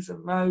trees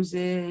and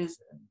roses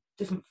and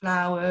different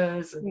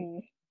flowers.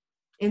 And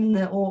in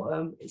the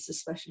autumn, it's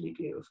especially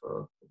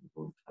beautiful with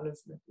all the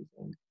colours and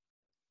everything.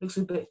 Looks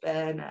a bit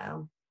bare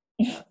now.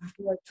 I have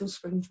to wait till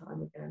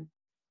springtime again.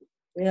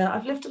 Yeah,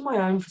 I've lived on my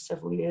own for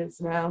several years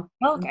now.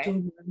 I'm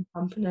doing my own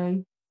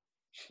company.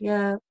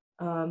 Yeah.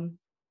 I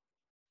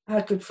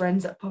had good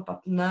friends that pop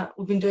up and that.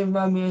 We've been doing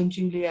Romeo and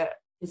Juliet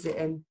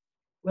visiting,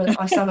 where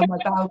I stand on my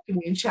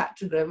balcony and chat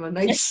to them, and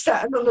they just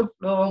stand on the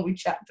floor and we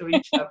chat to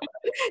each other.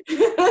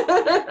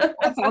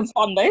 That sounds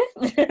fun, though.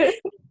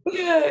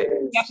 Yeah,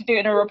 you have to do it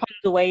in a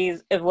Rapunzel way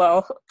as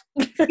well.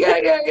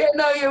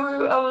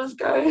 I was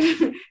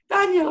going,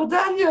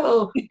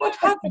 Daniel, what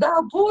hast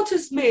thou brought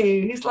us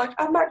me? He's like,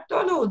 a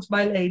McDonald's,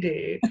 my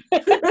lady.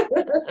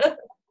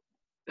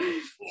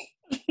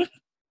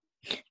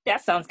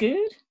 that sounds good.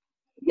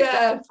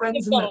 Yeah,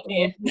 friends and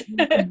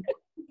that.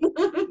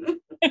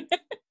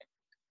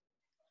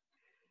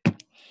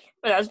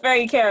 But that's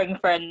very caring,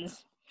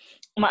 friends.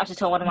 I might have to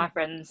tell one of my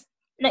friends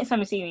next time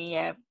you see me.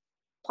 Yeah,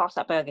 pass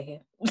that burger here.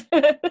 You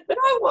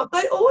know what?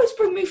 They always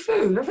bring me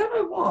food. I don't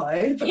know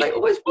why, but they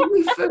always bring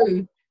me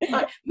food.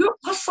 Like, you're a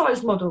plus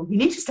size model. You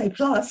need to stay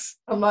plus.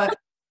 I'm like,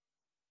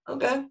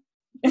 okay.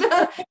 I'm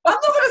not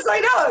going to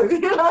say no.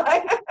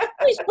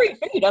 It's free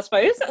food, I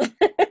suppose.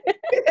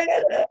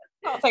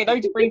 Can't say no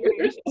to free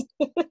food.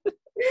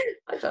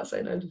 I can't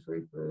say no to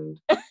free food.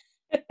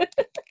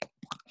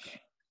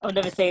 I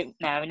never say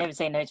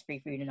no to free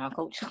food in our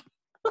culture.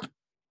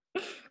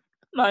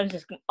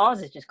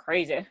 Ours is just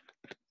crazy.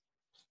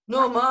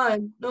 Nor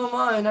mine.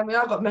 I mean,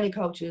 I've got many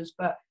cultures,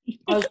 but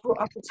I was brought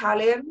up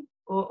Italian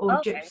or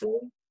Okay.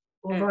 gypsy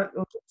or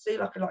gypsy,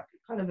 like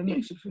kind of a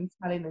mixture between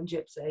Italian and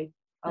gypsy.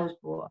 I was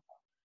brought up.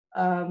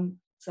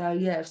 So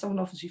yeah, if someone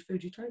offers you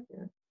food, you take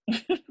it.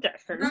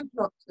 That's true. Rude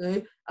not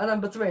to. And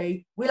number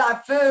 3, we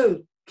like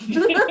food.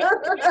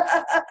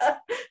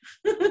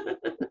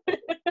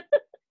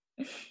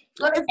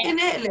 Like in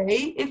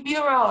Italy, if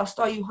you're asked,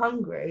 "Are you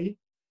hungry?"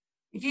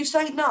 If you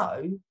say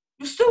no,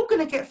 you're still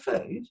going to get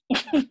food.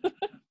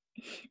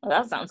 Well,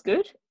 that sounds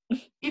good.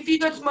 If you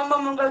go to my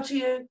mum and go to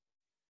you,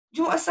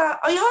 "Do you want to say,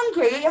 are you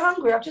hungry? Are you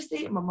hungry? I've just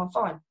eaten, mum, I'm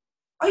fine."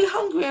 "Are you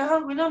hungry? Are you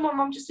hungry?" "No, mum,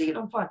 I'm just eating,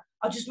 I'm fine."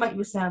 "I'll just make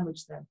you a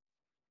sandwich then."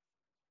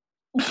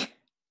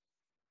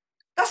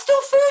 That's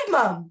still food,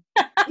 mum.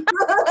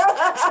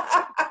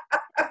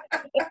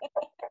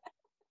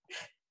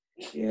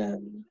 Yeah.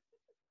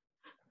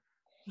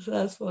 So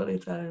that's what the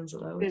Italians are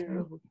like. We're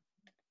terrible.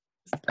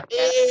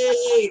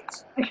 Eat!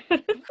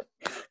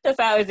 That's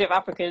how it is with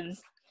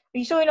Africans. Are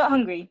you sure you're not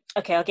hungry?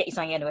 Okay, I'll get you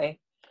something anyway.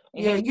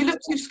 Yeah, you look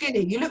too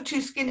skinny. You look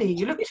too skinny.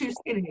 You look too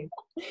skinny.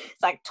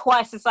 It's like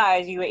twice the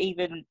size you were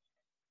even.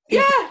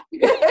 Yeah.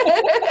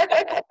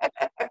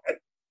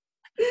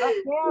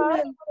 Oh, yeah,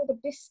 I wanted a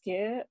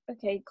biscuit.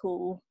 Okay,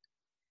 cool.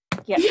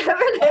 Yeah,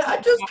 I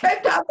just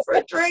came down for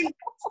a drink.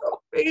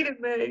 Stop feeding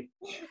me.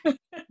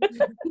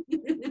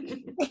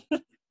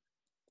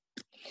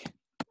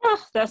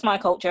 Oh, that's my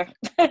culture.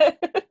 I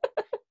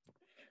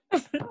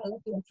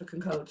love the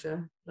African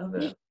culture. Love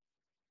it.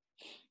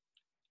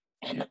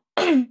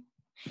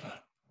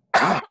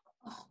 Oh,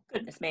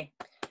 goodness me.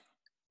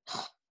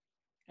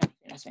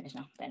 Let's finish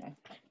now. Anyway.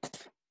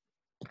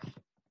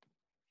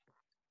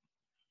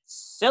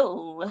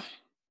 So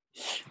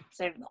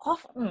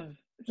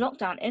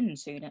lockdown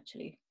ends soon,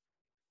 actually.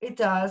 It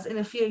does in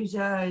a few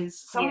days.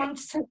 Someone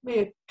sent me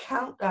a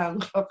countdown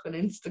clock on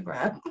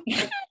Instagram.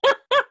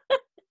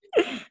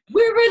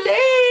 We're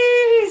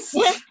released.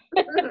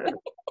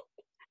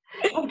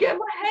 I'm getting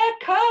my hair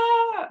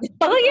cut.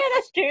 Oh yeah,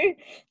 that's true.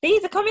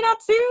 These are coming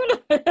out soon.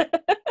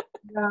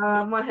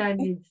 My hair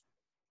needs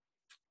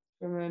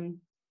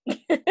trimming.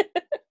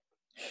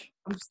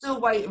 I'm still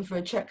waiting for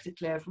a check to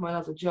clear from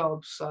another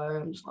job, so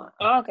I'm just like,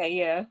 Oh, okay,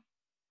 yeah.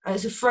 And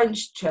it's a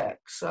French check,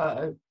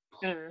 so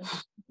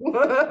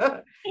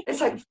it's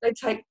like they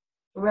take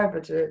forever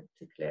to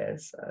clear.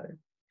 So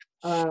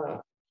I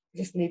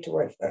just need to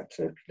wait for that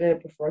to clear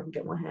before I can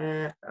get my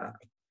hair cut.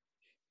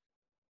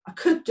 I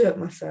could do it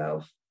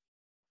myself.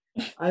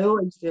 I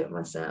always do it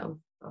myself.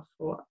 I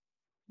thought,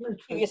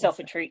 give yourself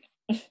a treat.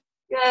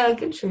 Yeah, I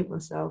can treat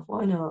myself.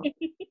 Why not?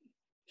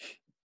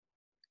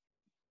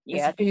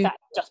 Yeah, I did that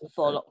just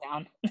before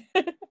lockdown.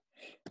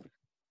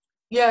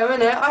 Yeah,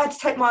 innit? I had to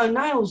take my own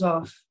nails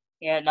off.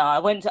 Yeah, no, I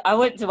went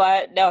to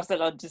my nail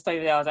salon just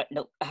over there. I was like,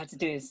 nope, I have to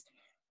do this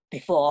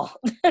before.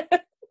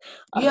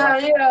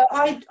 Yeah.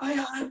 I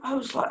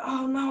was like,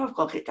 oh no, I've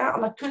got to get down.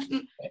 And I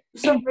couldn't, for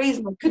some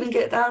reason, I couldn't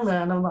get down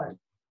there. And I'm like,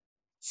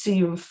 see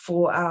you in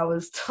 4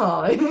 hours'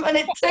 time. And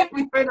it took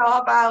me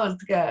 3.5 hours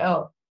to get it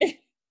off.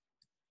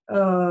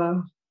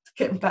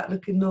 Getting back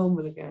looking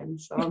normal again.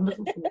 So I'm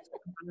looking forward to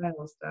getting my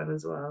nails done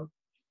as well.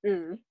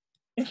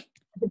 I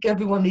think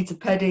everyone needs a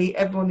pedi,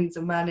 everyone needs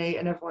a mani,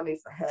 and everyone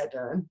needs a hair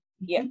done.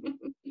 Yeah,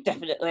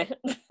 definitely.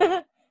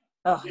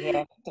 Oh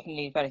yeah, definitely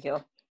need a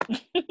pedicure.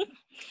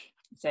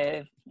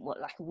 So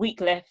like a week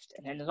left,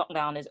 and then the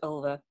lockdown is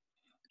over.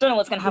 Don't know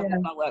what's gonna happen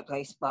with my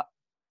workplace, but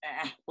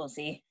we'll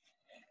see.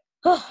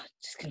 Oh,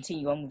 just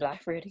continue on with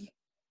life, really.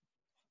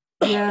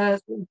 Yeah,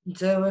 that's what you can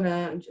do,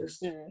 innit? And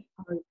just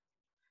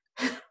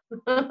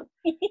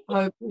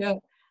hope, yeah.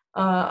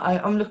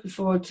 I'm looking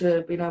forward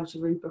to being able to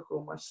rebook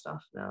all my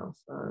stuff now,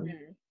 so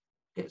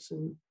get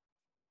some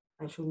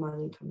actual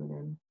money coming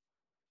in.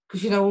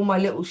 Because all my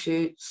little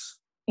shoots,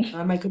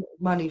 I make a lot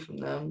of money from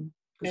them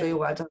because they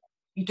all add up.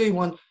 You do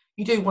one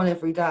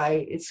every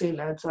day, it soon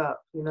adds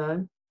up, But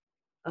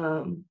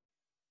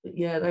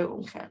yeah, they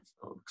all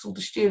cancelled because all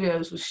the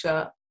studios were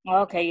shut.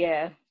 Okay,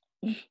 yeah.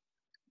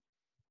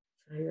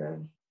 So yeah.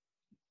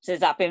 So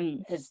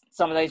has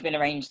some of those been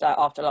arranged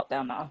after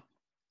lockdown now?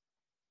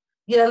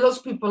 Yeah, lots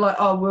of people are like,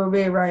 oh, we'll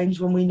rearrange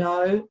when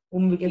we're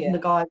given the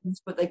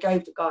guidance, but they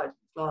gave the guidance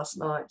last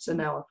night, so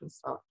now I can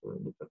start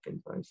doing the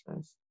booking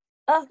process.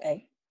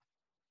 Okay.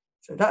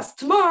 So that's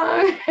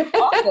tomorrow.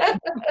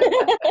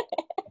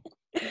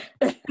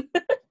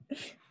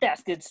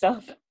 good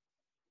stuff.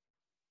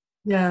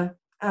 Yeah,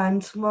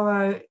 and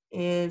tomorrow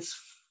is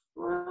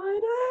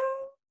Friday.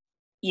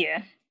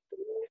 Yeah.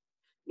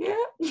 Yeah.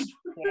 Yeah.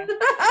 Yeah.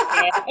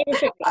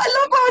 I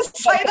love how I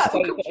say that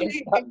with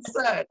complete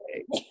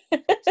certainty.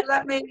 So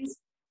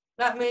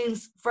that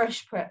means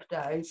fresh prep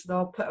day. So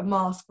I'll put a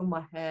mask on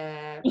my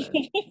hair and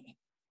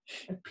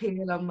a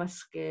peel on my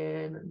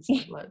skin and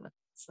stuff like that.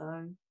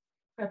 So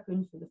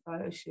prepping for the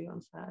photo shoot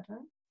on Saturday.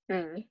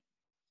 Mm.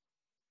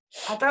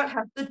 I don't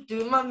have to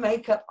do my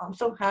makeup. I'm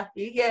so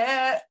happy.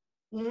 Yeah.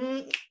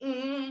 Because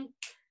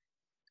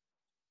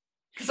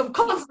I'm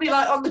constantly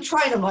like on the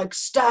train, I'm like,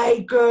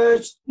 stay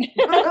good.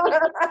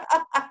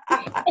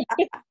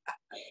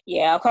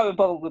 Yeah, I can't be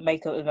bothered with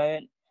makeup at the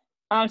moment.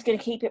 I'm just gonna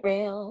keep it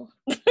real.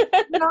 You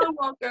know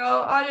what,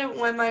 girl? I didn't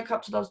wear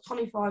makeup till I was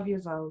 25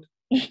 years old.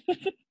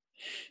 The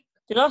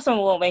last time I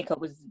wore makeup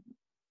was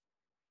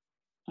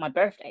my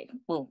birthday.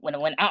 Well, when I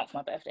went out for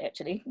my birthday,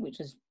 actually, which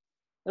was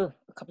a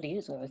couple of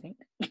years ago, I think.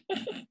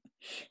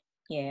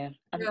 Yeah.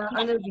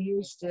 I never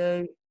used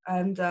to,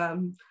 and I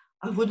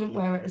wouldn't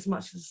wear it as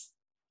much as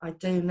I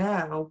do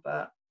now,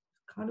 but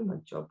it's kind of my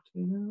job to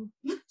now.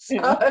 So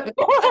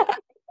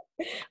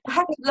I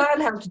had to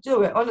learn how to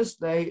do it.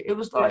 Honestly, it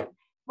was like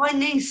my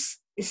niece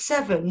is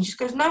 7. She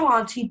goes, "No,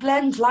 Auntie,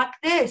 blend like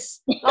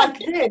this, like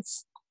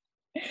this."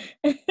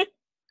 I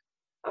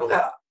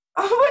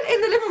went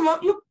in the living room.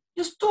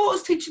 Your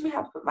daughter's teaching me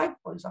how to put makeup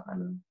on. It's like, I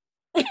know.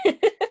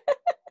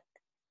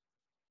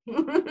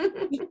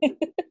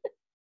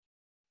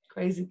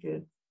 Crazy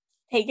good.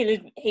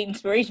 Taking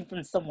inspiration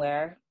from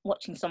somewhere,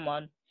 watching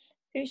someone.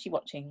 Who is she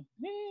watching?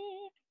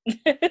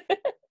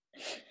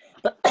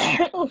 But,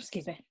 oh,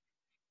 excuse me.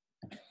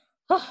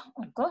 Oh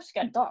gosh, it's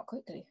getting dark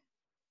quickly.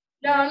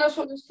 Yeah, and that's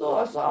what I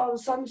thought. I thought, oh, the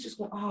sun's just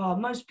gone. Oh,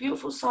 most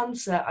beautiful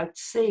sunset I'd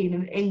seen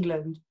in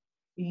England.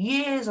 For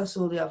years I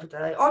saw the other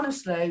day.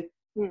 Honestly,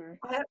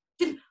 I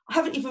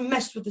haven't even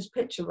messed with this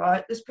picture,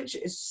 right? This picture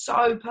is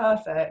so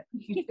perfect.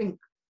 You think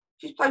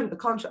she's playing with the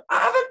contract. I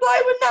haven't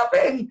played with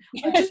nothing.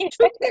 I just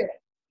took it.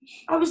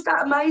 I was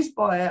that amazed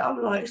by it.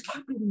 I'm like, it's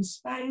like being in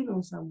Spain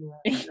or somewhere,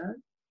 you know?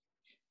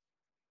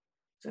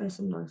 So there's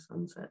some nice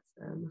sunsets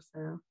there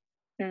myself.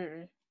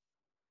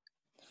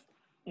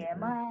 Yeah,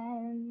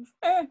 mine's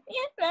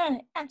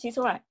actually it's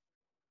alright.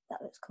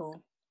 That looks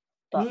cool.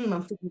 But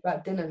I'm thinking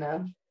about dinner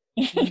now.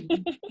 It's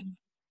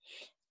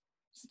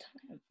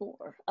time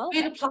for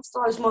Being a plus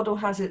size model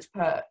has its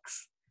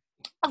perks.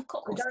 Of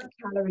course. I don't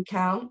calorie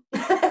count.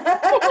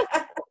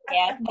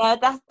 Yeah, no,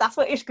 that's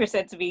what Ishka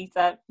said to me.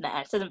 So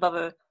nah, she doesn't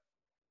bother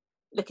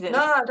looking at. No,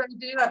 I don't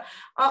do that.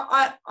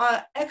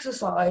 I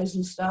exercise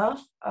and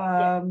stuff.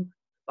 But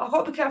I've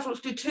got to be careful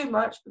not to do too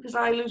much because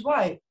I lose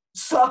weight.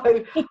 So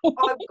I've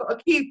got to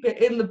keep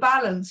it in the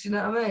balance. You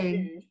know what I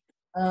mean?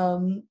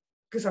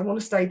 Because I want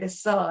to stay this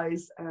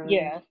size.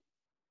 Yeah.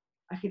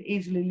 I could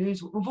easily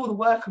lose with all the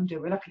work I'm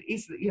doing. I could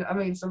easily, you know what I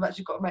mean? So I've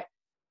actually got to make.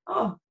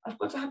 Oh, I've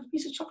got to have a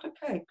piece of chocolate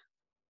cake.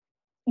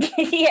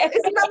 Yeah.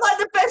 Isn't that like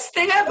the best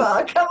thing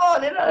ever? Come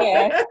on, you know.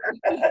 Yeah.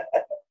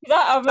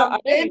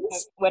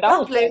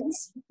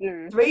 Dumplings,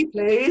 3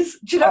 please.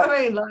 Do you know what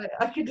I mean? Like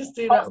I could just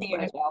do that with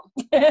my... as well.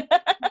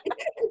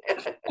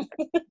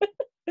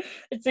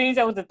 As soon as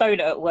there was a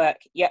donut at work,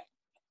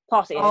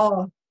 pass it in.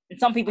 Oh, and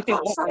some people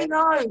didn't want say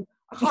no.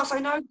 I can't say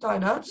no to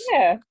donuts.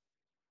 Yeah.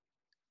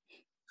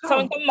 Some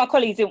of my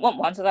colleagues didn't want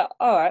one, so that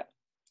all right.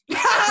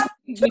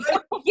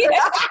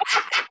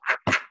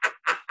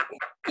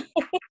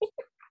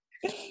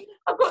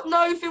 I've got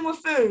no thing with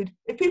food.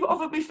 If people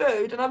offer me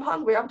food and I'm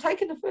hungry, I'm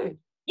taking the food.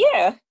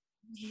 Yeah,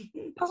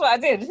 that's what I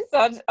did.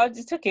 So I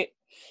just took it.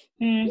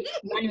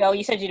 Manuel,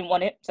 you said you didn't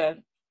want it, so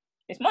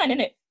it's mine,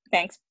 isn't it?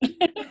 Thanks.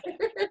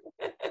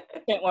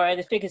 Don't worry,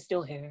 the figure's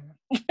still here.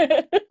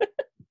 I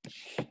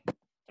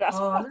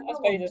suppose that's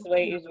the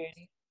way it is,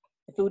 really.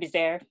 The food is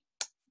there.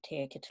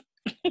 Take it.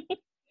 I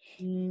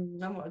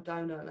want a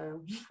donut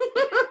now.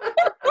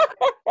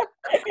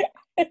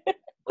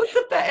 What's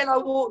the betting I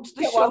walk to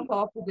the shop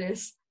after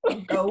this?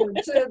 I'm going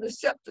to the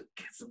shop to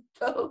get some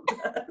donuts.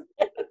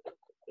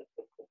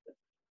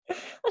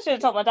 I should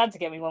have told my dad to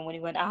get me one when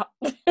he went out.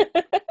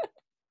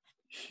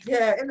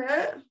 Yeah,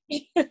 innit?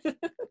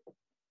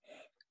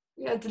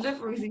 Yeah,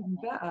 delivery's even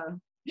better.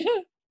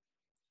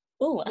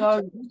 Oh,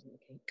 no,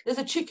 there's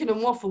a chicken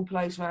and waffle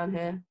place around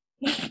here.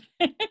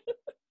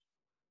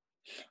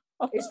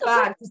 It's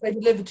bad because they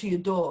deliver to your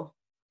door.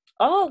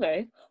 Oh,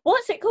 okay.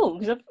 What's it called?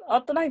 Because I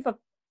don't know if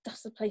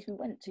that's the place we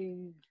went to.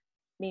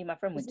 Me and my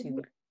friend went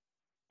to.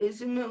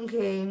 It's in Milton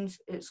Keynes.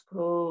 It's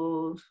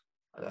called,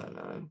 I don't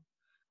know,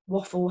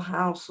 Waffle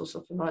House or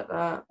something like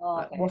that. Oh,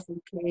 like okay.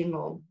 Waffle King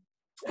or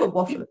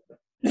waffle.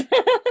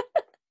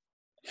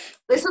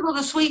 They sell all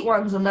the sweet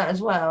ones and that as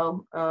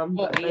well.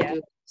 But they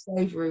do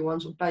savoury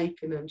ones with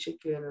bacon and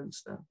chicken and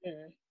stuff.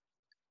 Yeah.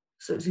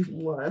 So it's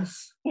even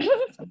worse.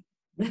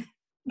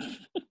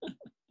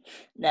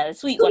 No, the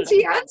sweet ones.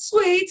 Salty and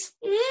sweet.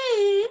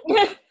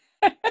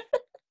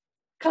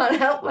 Can't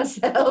help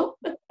myself.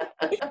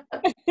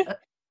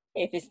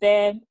 If it's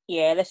there,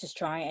 let's just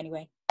try it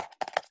anyway.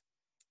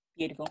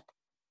 Beautiful.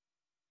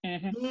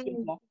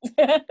 Mm. Mom.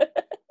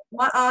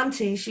 My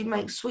auntie, she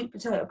makes sweet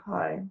potato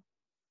pie.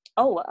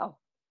 Oh wow,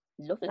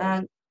 lovely.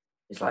 And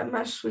it's like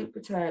mashed sweet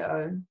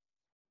potato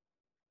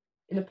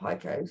in a pie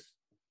case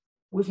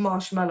with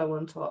marshmallow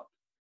on top.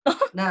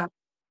 Now,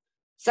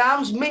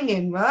 sounds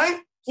minging,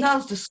 right?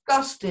 Sounds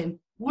disgusting.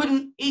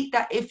 Wouldn't eat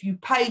that if you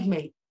paid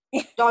me.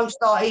 Don't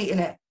start eating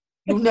it.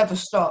 You'll never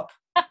stop.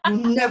 You'll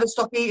never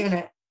stop eating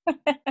it.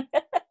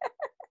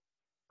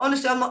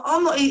 Honestly, I'm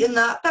not eating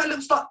that. That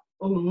looks like.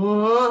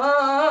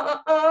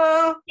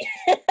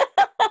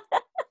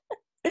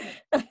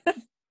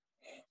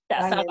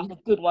 That sounds like a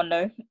good one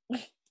though.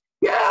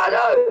 Yeah, I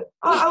know.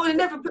 I would have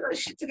never put that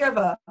shit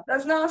together.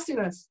 That's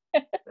nastiness.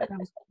 That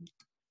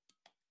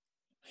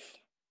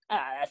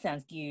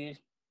sounds good.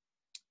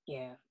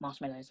 Yeah,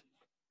 marshmallows.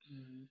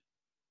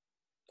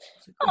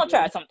 I'll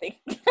try something.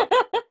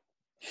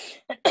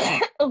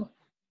 Oh.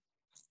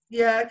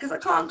 Yeah, because I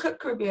can't cook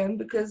Caribbean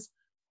because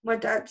my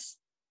dad's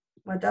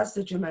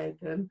the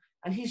Jamaican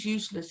and he's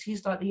useless.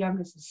 He's like the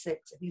youngest of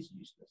 6 and he's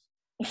useless.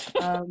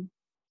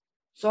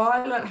 So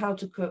I learned how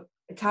to cook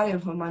Italian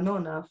from my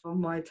nonna, from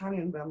my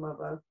Italian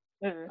grandmother.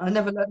 I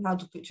never learned how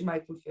to cook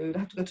Jamaican food. I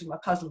have to go to my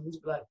cousins and be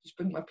like, just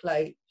bring my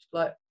plate. She's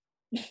like,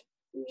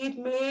 need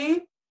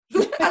me?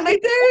 And they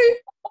do.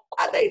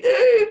 And they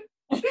do.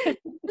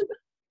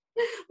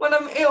 When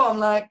I'm ill, I'm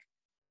like,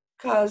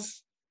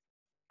 cuz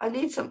I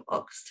need some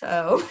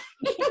oxtail.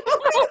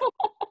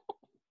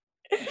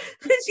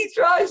 And she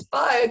drives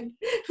by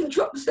and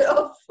drops it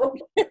off. Well,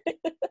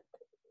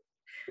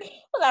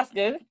 that's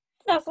good.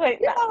 That's right.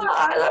 Yeah,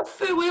 I love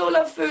food. We all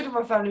love food in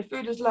my family.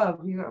 Food is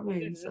love, you know what I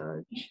mean?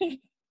 So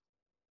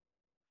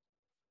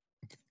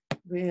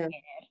yeah.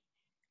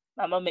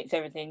 My mum makes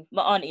everything.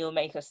 My auntie will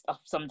make us stuff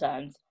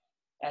sometimes,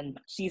 and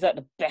she's like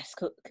the best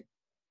cook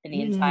in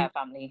the entire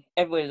family.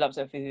 Everybody loves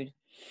her food.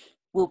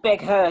 We'll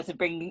beg her to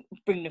bring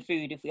the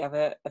food if we have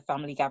a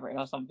family gathering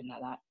or something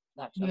like that.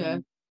 I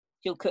mean,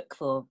 she'll cook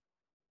for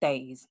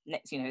days.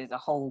 Next, there's a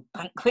whole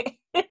banquet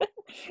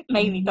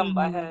mainly done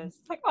by her. It's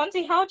like,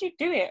 Auntie, how do you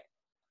do it?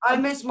 I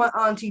miss my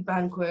auntie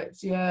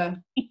banquets, yeah.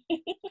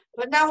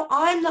 But now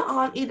I'm the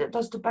auntie that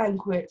does the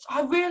banquets.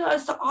 I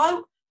realised that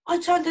I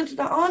turned into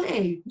that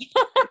auntie.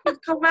 Kids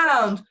come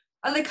round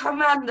and they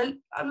come round and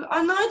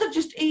I know they've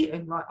just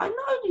eaten. Like, I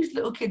know these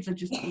little kids have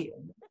just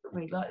eaten. I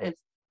mean, like this.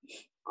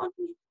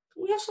 Auntie,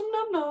 can we have some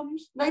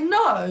num-nums? They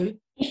know,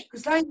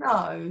 because they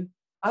know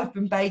I've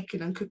been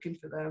baking and cooking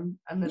for them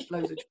and there's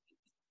loads of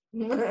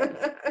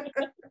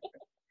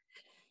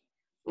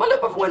My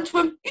little brother went to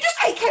him, you just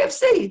ate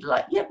KFC.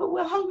 Like, yeah, but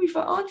we're hungry for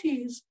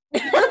aunties.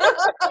 Well,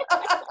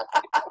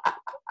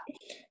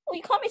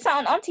 you can't miss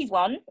out on auntie's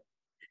one.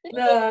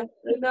 No,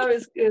 they know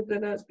it's good. They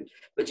know it's good.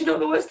 But you know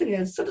what the worst thing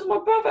is? So does my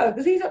brother,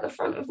 because he's at the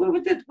front of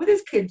with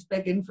his kids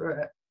begging for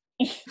it.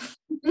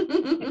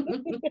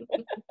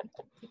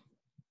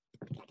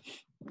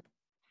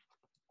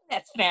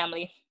 That's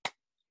family.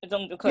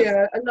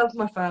 Yeah, I love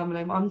my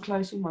family. I'm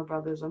close with my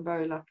brothers. I'm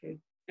very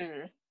lucky.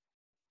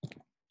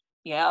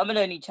 Yeah, I'm an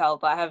only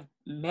child, but I have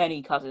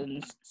many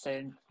cousins,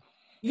 so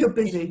you're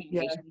busy.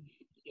 Yeah,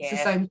 it's the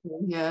same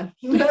thing. Yeah,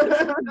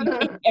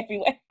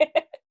 everywhere.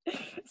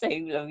 So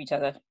we love each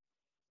other.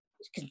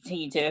 Just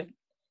continue to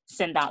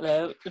send out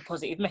the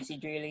positive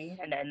message, really,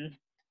 and then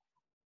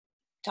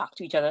talk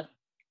to each other.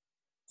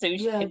 So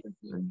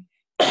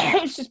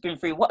it's just been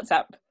through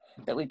WhatsApp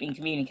that we've been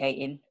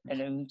communicating, and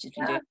then we've just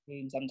been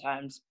doing Zoom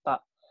sometimes.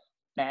 But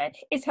no,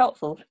 it's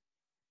helpful.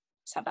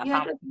 Just have that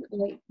family.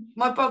 Definitely.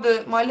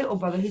 My little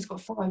brother, he's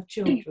got 5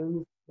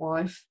 children,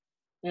 wife,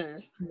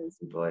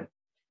 crazy boy,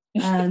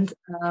 and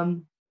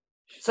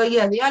so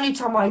yeah, the only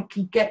time I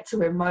can get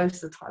to him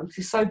most of the time, because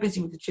he's so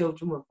busy with the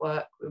children, with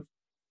work, with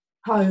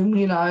home,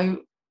 I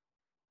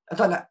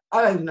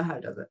don't even know how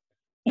he does it,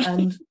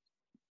 and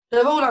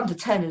they're all under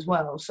 10 as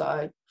well,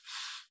 so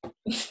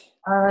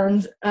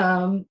and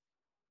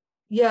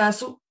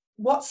so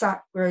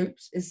WhatsApp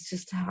groups is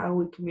just how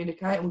we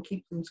communicate and we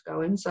keep things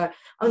going. So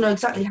I know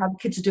exactly how the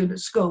kids are doing at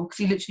school, because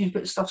he literally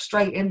put stuff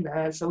straight in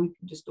there so we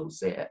can just all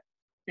see it.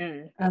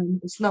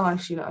 And it's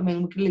nice, you know what I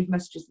mean? We can leave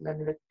messages and then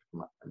they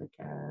come up when they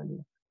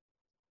can.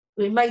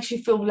 But it makes you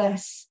feel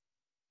less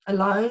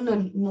alone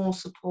and more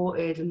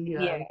supported, and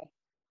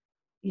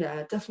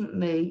yeah,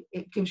 definitely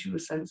it gives you a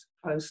sense of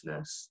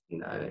closeness.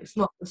 It's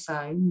not the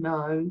same,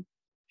 no,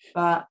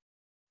 but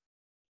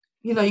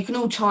you can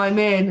all chime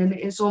in, and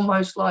it's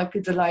almost like a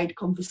delayed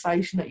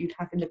conversation that you'd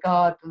have in the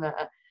garden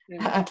at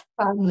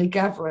a family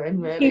gathering,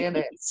 really, isn't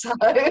it? So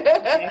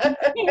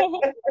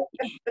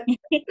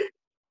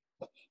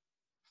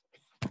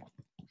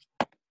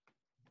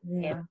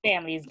yeah,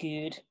 family is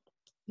good.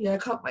 Yeah, I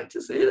can't wait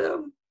to see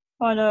them.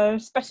 I know,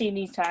 especially in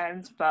these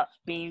times, but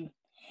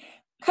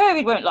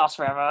COVID won't last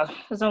forever,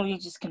 as long as you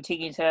just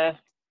continue to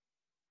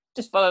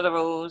just follow the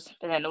rules,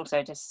 but then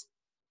also just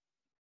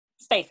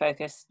stay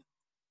focused.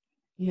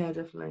 Yeah,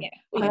 definitely.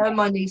 I had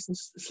my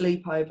niece's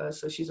sleepover,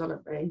 so she's on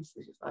at me.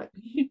 So she's like,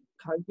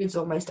 COVID's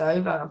almost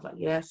over. I was like,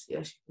 yes,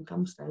 she can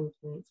come stay with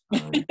me. It's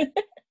fine.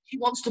 She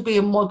wants to be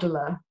a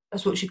modeler.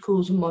 That's what she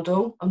calls a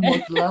model, a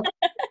modeler.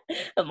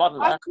 A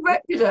modeler. I've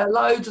corrected her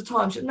loads of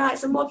times. No,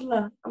 it's a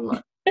modeler. I'm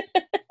like,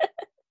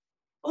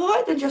 all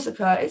right then,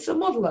 Jessica, it's a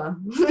modeler.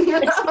 You know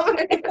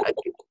what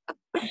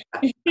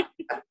I mean?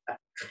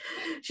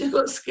 She's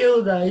got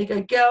skill though. You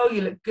go, girl,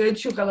 you look good.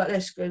 She'll go like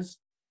this, goes,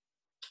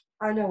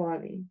 I know,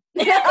 Annie.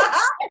 I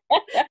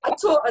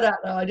taught her that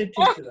though. I did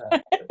teach her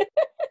that.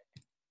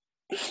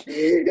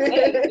 There you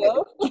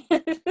go.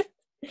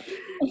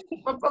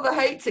 My brother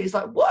hates it. He's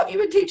like, what have you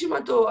been teaching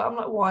my daughter? I'm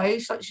like, why?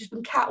 She's like, she's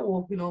been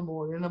catwalking all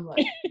morning. I'm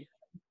like,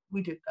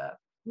 we did that.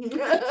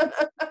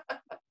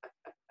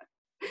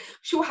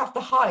 She'll have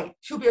the height.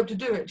 She'll be able to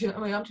do it. Do you know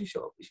what I mean? I'm too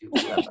short, but she'll be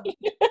clever.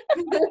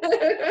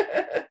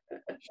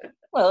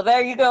 Well,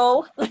 there you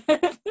go.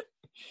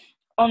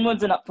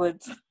 Onwards and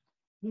upwards.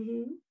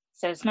 Mm-hmm.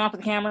 So smile for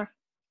the camera.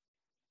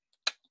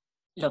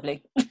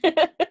 Lovely.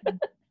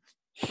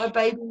 My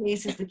baby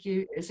niece is the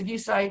cutest. If you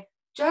say,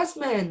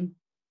 Jasmine,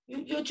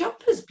 your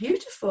jumper's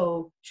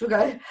beautiful, she'll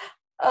go,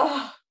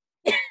 oh.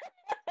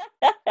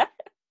 And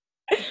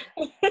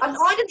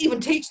I didn't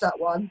even teach that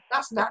one.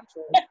 That's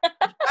natural.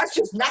 That's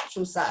just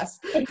natural sass.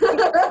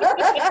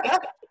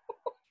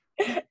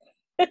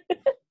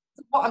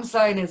 What I'm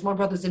saying is my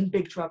brother's in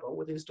big trouble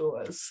with his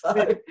daughters, so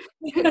God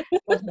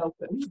help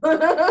him.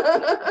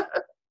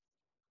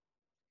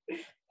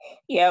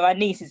 Yeah, my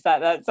niece is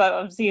like that. So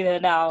I'm seeing her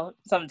now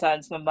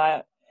sometimes when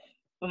my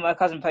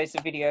cousin posts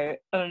a video,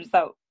 and I'm just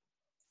like,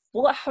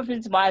 what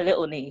happened to my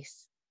little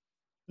niece?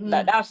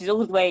 Like now she's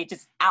all the way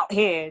just out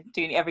here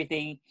doing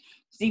everything.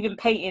 She's even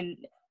painting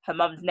her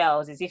mum's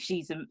nails as if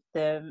she's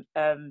the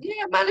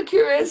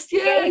manicurist.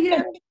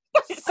 Yeah.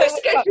 So I used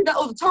to get to do that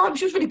all the time.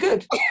 She was really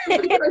good. I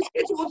used to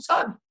get to all the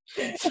time.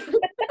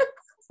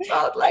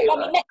 Child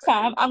labour. Next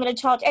time, I'm going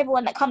to charge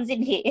everyone that comes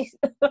in here.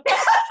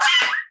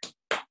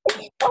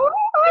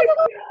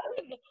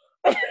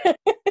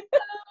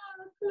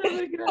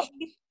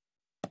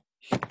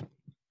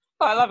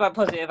 I love her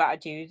positive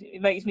attitude.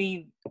 It makes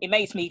me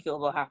feel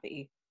more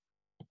happy.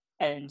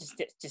 And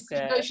just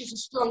she's a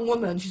strong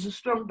woman. She's a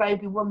strong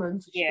baby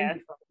woman. So yeah.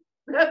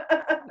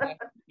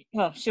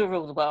 Oh, she'll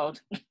rule the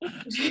world.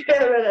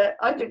 Yeah,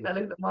 I think that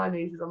looking at my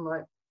nieces, I'm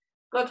like,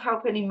 God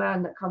help any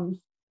man that comes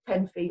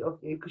 10 feet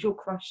of you, because you'll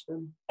crush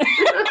them.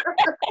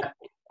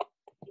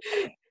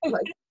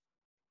 Like,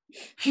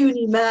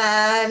 puny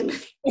man.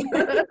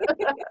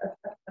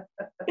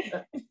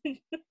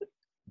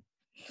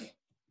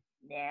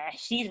 Yeah,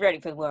 she's ready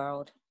for the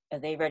world. Are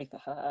they ready for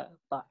her?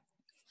 But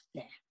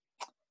yeah,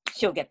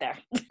 she'll get there.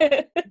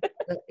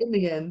 In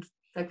the end,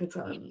 take her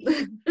time.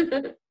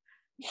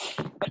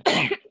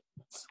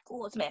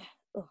 Excuse me.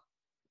 Oh,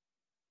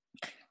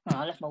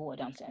 I left my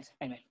water downstairs.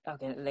 Anyway, I'll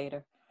get it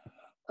later.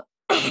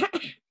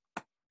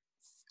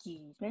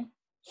 Excuse me.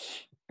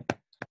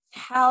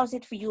 How's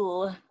it for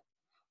you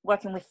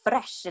working with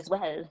Frezh as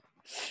well?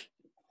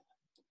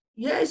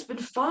 Yeah, it's been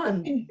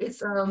fun.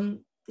 It's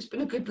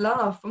been a good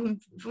laugh from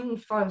the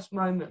first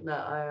moment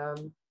that I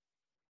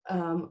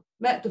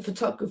met the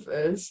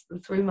photographers, the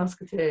Three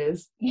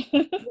Musketeers.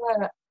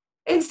 Yeah,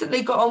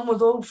 instantly got on with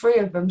all three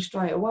of them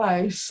straight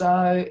away.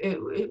 So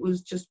it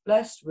was just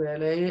blessed,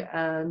 really,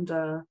 and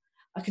I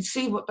could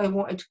see what they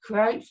wanted to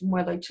create from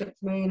where they took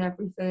me and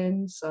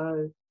everything.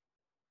 So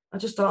I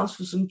just asked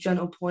for some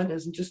gentle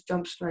pointers and just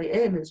jumped straight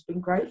in. It's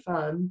been great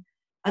fun.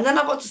 And then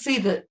I got to see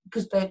that,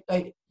 because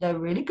they're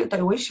really good.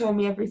 They always show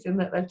me everything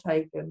that they've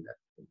taken.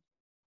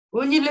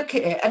 When you look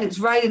at it and it's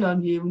raining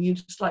on you, and you're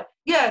just like,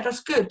 yeah,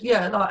 that's good.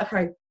 Yeah, like,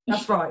 okay,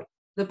 that's right.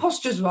 The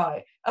posture's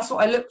right. That's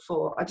what I look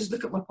for. I just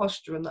look at my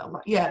posture and I'm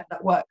like, yeah,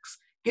 that works.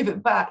 Give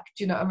it back.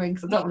 Do you know what I mean?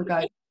 Because I don't want to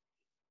go,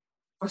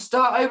 I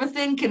start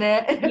overthinking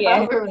it.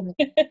 Yeah.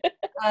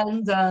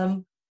 And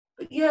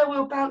but yeah, we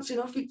were bouncing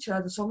off each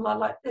other. So I'm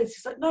like this.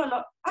 He's like, no,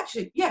 like,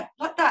 actually, yeah,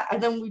 like that.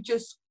 And then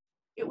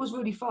it was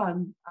really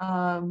fun.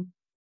 And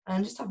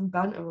just having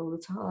banter all the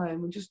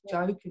time and just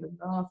joking and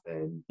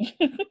laughing.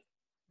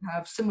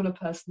 Have similar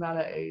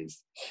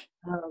personalities.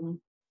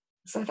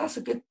 So that's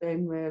a good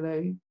thing,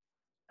 really.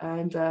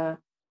 And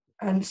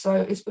so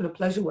it's been a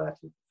pleasure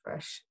working with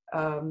Frezh,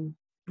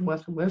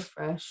 working with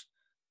Frezh.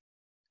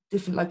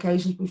 Different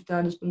locations we've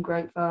done has been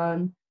great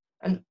fun.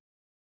 And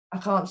I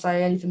can't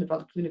say anything about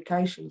the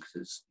communication, because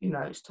it's,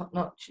 it's top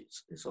notch.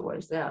 It's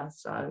always there.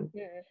 So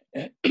yeah,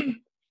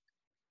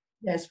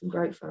 it's been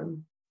great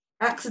fun.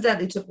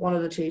 Accidentally took one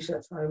of the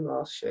t-shirts home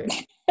last shoot.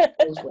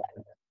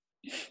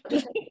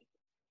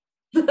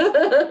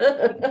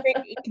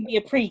 It can be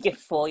a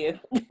pre-gift for you.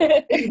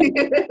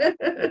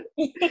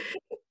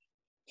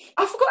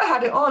 I forgot I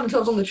had it on until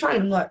I was on the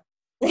train. I'm like,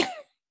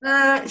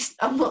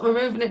 I'm not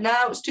removing it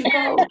now. It's too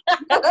cold.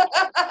 Well,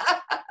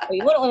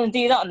 you wouldn't want to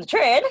do that on the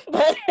train.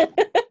 But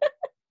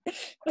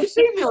you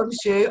see me on the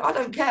shoot, I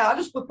don't care. I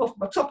just whip off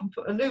my top and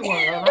put a new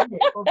one on. I'm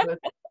not bothered.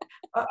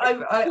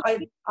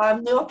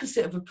 I'm the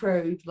opposite of a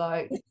prude.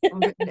 Like,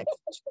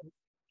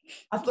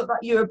 I've got that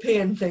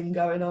European thing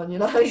going on,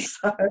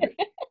 so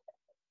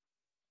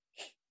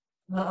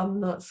I'm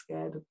not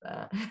scared of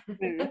that.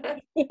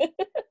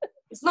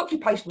 It's an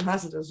occupational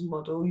hazard as a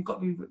model. You've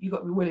got to be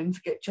willing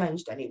to get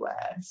changed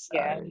anywhere. So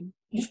yeah.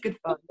 It's good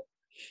fun.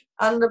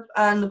 And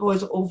the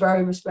boys are all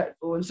very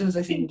respectful. And as soon as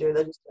they see me do it,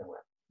 they just go away.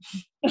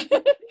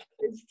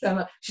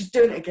 She's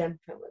doing it again.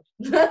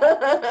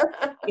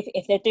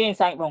 If they're doing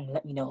something wrong,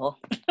 let me know.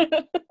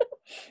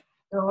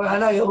 Oh, I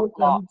know you'll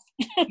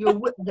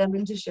whip them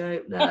into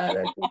shape. No,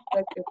 they're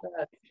good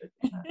lads.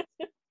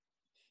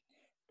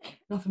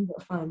 Nothing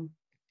but fun.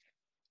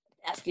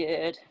 That's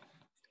good.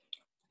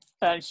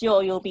 I'm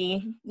sure you'll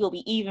be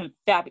even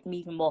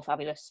more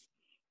fabulous.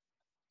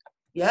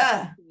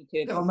 Yeah,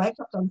 get my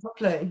makeup done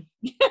properly.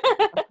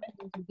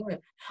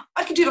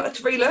 I can do like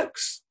 3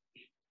 looks.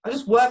 I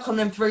just work on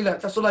them 3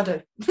 looks. That's all I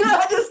do.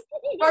 I just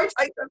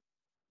rotate them.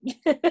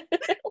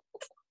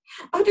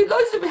 I do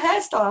loads of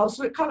hairstyles,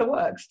 so it kind of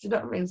works. Do you know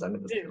what I mean? So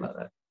I'm just like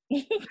that.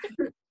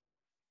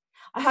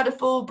 I had a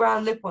full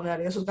brown lip on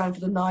earlier, so I was going for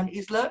the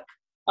 90s look.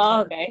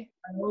 Oh, okay.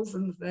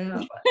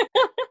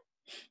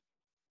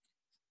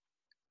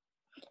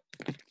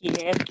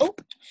 Yeah. Oh,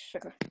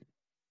 sugar.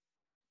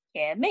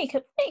 Yeah,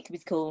 makeup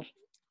is cool.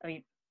 I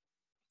mean,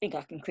 I think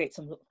I can create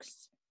some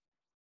looks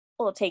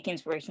or take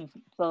inspiration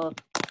for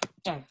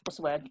what's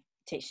the word?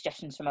 Take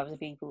suggestions from other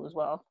people as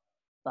well.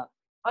 But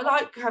I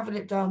like having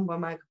it done by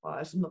makeup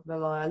artists. I'm not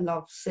gonna lie. I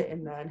love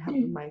sitting there and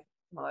having makeup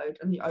applied,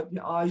 and you open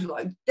your eyes, you're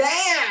like,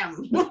 damn.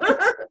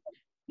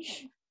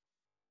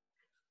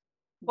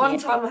 One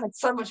time I had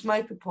so much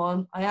makeup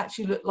on, I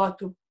actually looked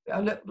like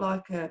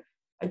a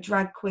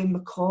drag queen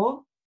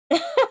macaw.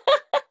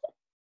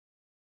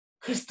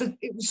 Because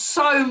it was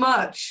so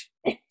much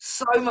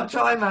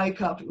eye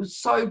makeup. It was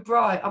so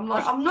bright. I'm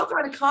like, I'm not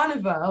going to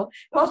carnival.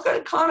 If I was going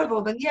to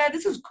carnival, then yeah,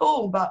 this is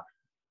cool, but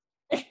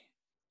I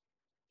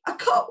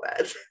can't wear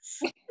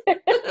this.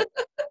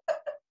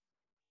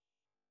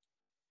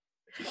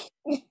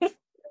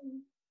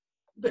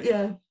 But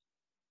yeah,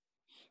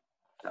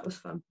 that was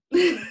fun.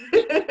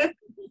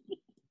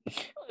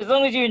 As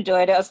long as you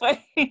enjoyed it, I suppose.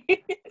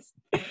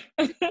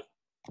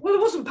 Well, I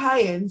wasn't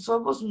paying, so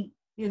I wasn't,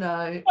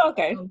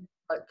 Okay.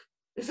 Like,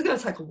 this is going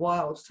to take a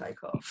while to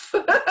take off.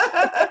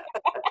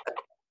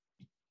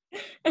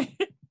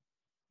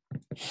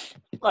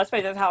 Well, I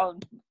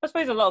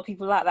suppose a lot of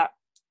people like that,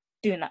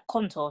 doing that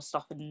contour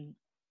stuff and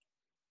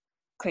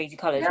crazy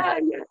colours. Yeah.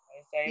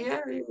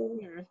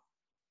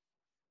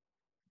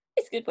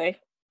 It's a good way.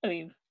 I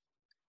mean,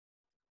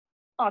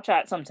 I'll try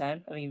it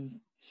sometime. I mean,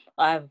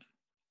 for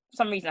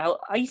some reason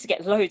I used to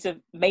get loads of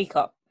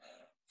makeup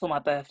for my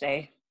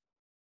birthday.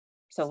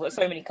 So I've got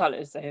so many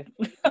colours, so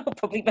I'll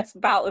probably mess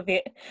about with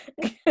it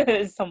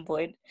at some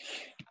point.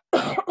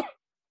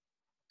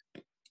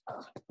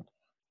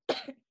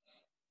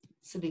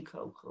 Silly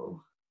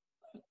Coco.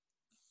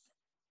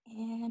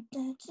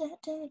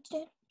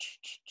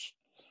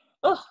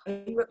 Oh. Are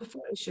you at the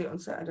photo shoot on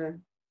Saturday?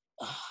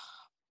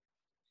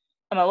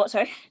 Am I what,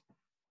 sorry?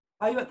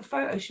 Are you at the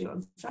photo shoot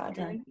on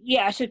Saturday?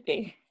 Yeah, I should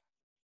be.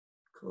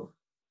 Cool.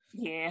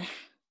 Yeah.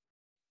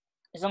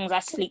 As long as I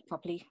sleep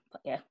properly.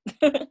 But yeah.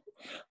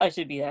 I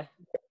should be there.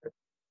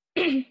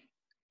 I'm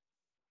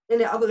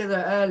gonna get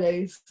there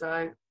early,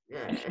 so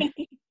yeah.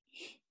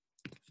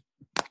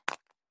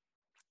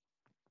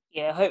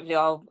 Yeah, hopefully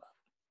I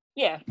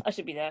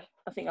should be there.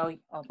 I think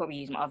I'll probably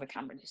use my other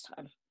camera this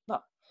time.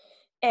 But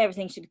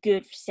everything should be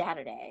good for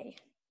Saturday.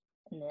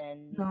 And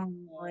then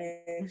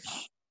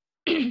Nice.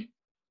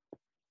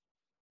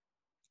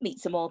 Meet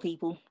some more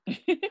people.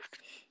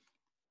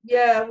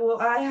 Yeah,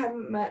 well, I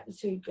haven't met the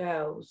 2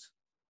 girls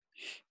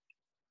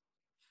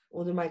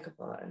or the makeup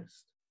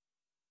artist.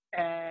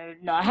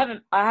 No, I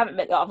haven't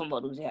met the other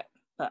models yet,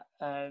 but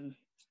I've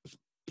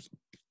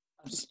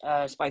just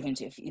spoken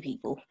to a few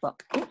people.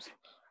 But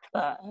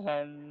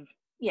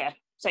yeah,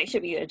 so it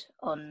should be good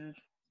on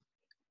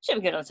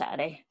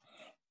Saturday.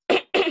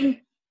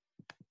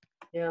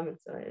 Yeah, I'm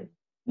excited.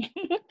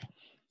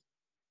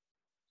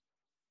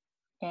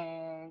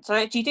 And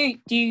so, do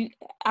you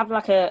have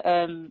like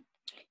a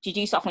do you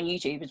do stuff on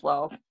YouTube as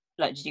well?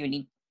 Like, do you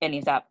do any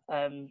of that?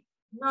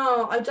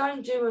 No, I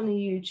don't do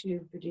any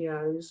YouTube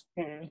videos.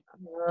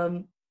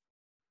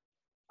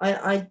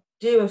 I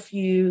do a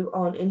few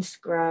on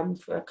Instagram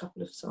for a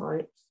couple of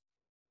sites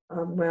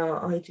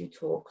where I do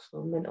talks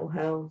on mental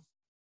health.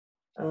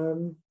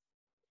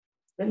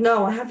 But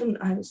no, I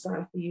haven't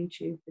started a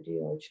YouTube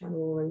video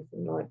channel or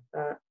anything like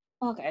that.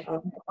 Okay.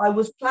 I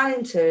was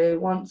planning to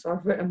once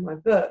I've written my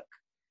book.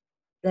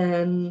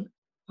 Then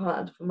part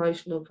of the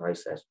promotional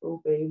process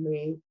will be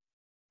me,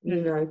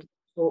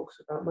 talks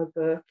about my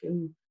book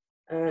and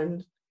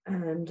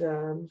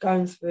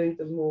going through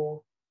the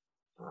more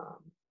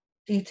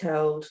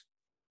detailed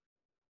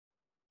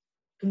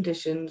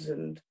conditions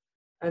and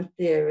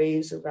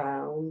theories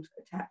around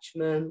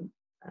attachment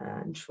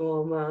and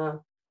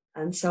trauma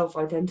and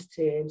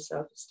self-identity and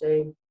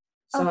self-esteem.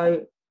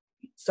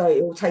 So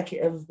it will take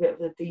it a bit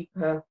of a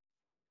deeper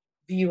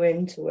view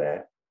into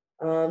it.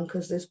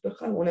 Because this book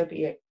I want to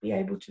be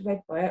able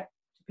to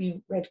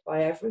be read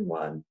by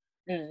everyone,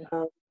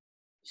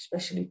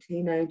 especially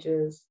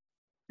teenagers.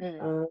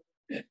 The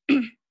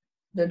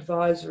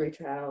advisory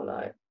tale,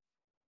 like,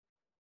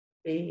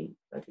 be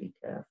bloody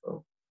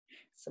careful.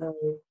 So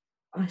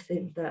I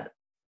think that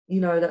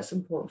that's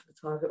important for the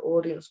target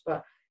audience.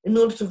 But in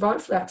order to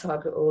write for that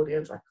target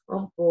audience, I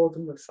can't bore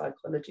them with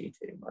psychology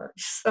too much.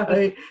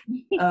 So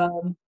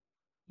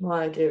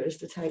my idea is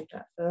to take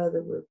that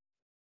further with,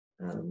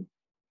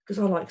 because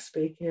I like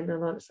speaking, I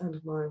like the sound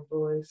of my own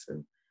voice,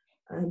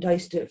 and I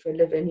used to do it for a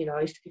living.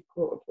 I used to give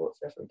court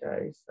reports every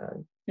day.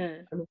 So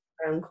I'm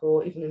around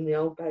court, even in the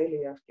Old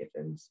Bailey I've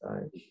given.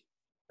 So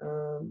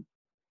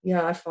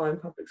I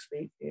find public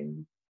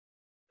speaking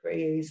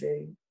pretty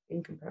easy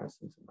in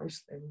comparison to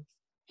most things.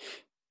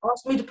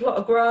 Ask me to plot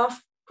a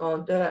graph,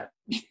 can't do it.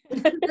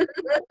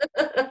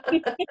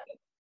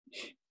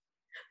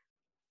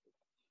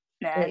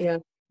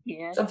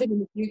 Something in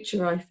the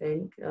future, I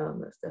think.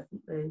 That's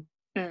definitely.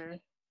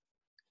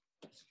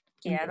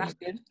 Yeah, that's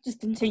good. Just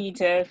continue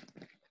to,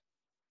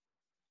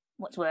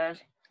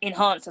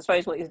 enhance, I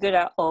suppose, what you're good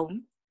at, or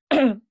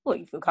what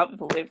you feel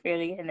comfortable with,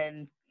 really, and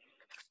then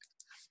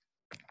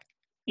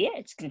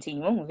just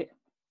continue on with it.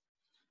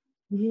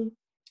 Mm-hmm.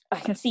 I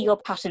can see your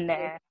pattern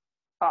there.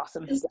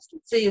 Awesome.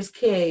 Consistency is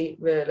key,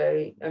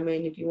 really. I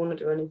mean, if you want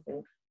to do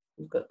anything,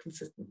 you've got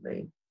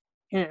consistently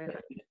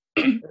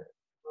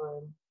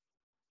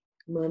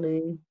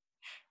money.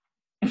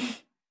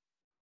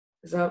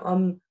 Because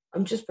I'm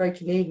just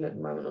breaking even at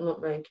the moment. I'm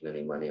not making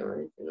any money or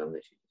anything. I'm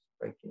literally just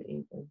breaking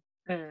even.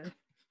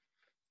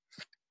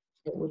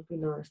 It would be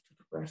nice to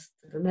progress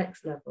to the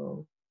next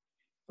level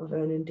of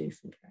earning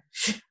decent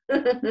cash.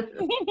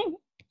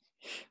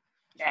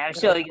 Yeah, I'm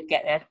sure you'll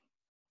get there.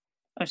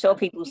 I'm sure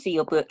people see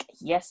your book.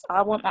 Yes,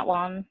 I want that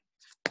one.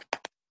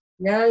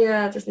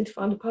 Yeah. I just need to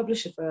find a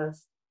publisher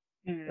first.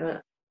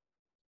 I've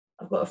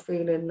got a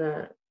feeling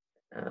that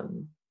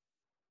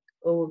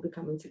all will be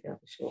coming together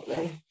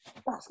shortly.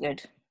 That's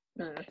good.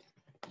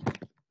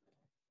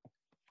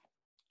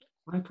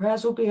 My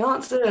prayers will be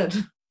answered.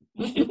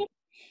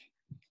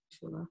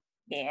 Sure.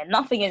 Yeah,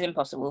 nothing is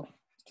impossible.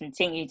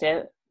 Continue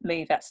to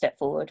move that step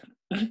forward.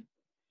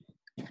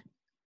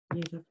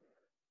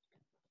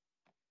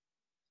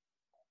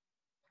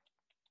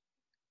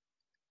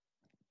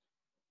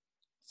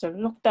 So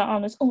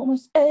lockdown is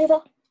almost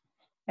over,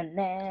 and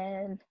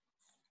then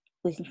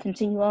we can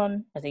continue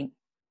on. I think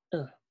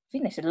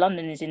they said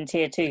London is in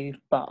tier 2,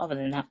 but other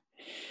than that,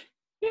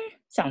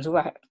 sounds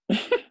alright.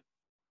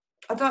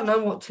 I don't know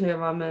what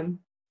tier I'm in.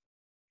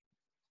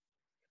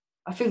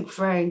 I think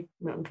Frezh,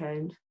 Milton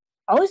Keynes.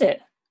 Oh, is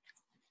it?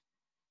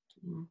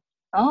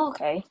 Oh,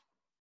 okay.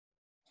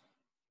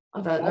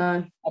 I don't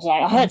know.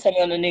 I heard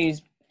something on the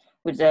news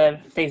with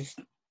they've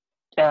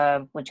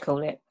what do you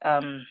call it?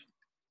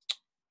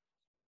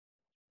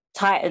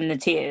 Tighten the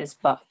tiers,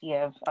 but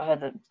I heard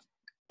that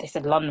they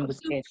said London was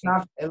tier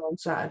 2. On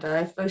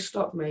Saturday, if they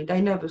stop me,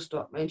 they never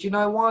stop me. Do you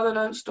know why they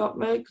don't stop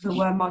me? Because I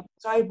wear my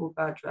disabled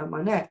badge around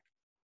my neck.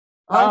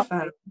 I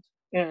found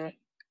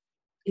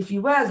if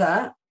you wear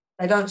that,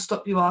 they don't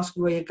stop you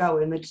asking where you're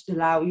going. They just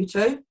allow you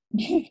to.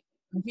 If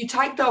you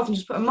take that off and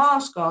just put a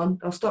mask on,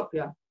 they'll stop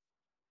you.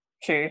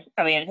 True.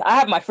 I mean, I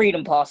have my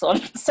freedom pass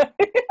on, so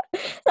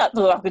that's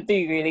all I could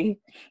do, really.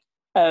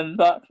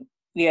 But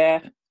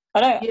I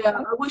don't. Yeah,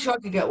 I wish I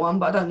could get one,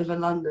 but I don't live in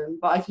London.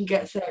 But I can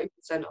get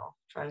 30% off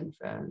train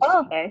fares.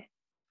 Oh, okay.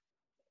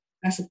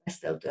 That's the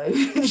best they'll do.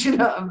 Do you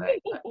know what I mean?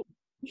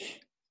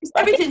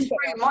 Everything's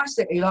free in my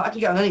city. Like I can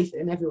get on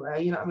anything everywhere.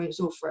 You know what I mean? It's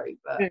all free.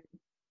 But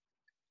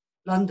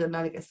London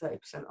only gets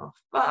 30% off.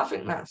 But I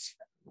think that's.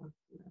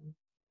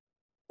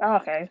 Oh,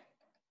 okay.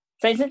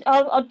 So is it,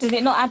 does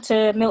it not add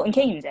to Milton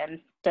Keynes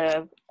then?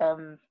 The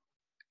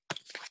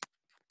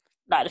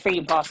like the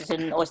freedom passes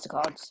and Oyster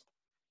cards?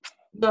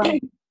 No.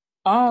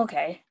 Oh,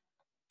 okay.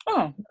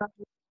 Oh.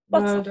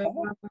 No, don't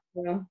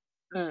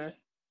matter.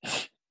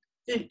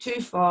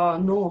 Too far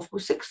north. We're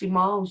 60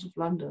 miles of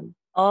London.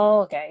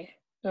 Oh, okay.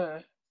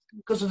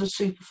 Because of the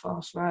super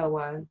fast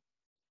railway.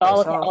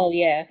 Oh, okay. Oh,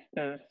 yeah.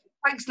 It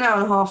takes an hour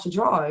and a half to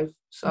drive.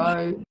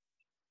 So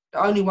the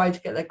only way to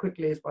get there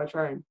quickly is by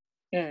train.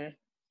 Well,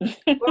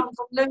 I'm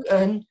from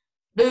Luton.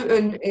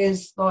 Luton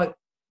is like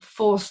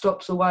 4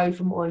 stops away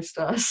from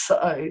Oyster,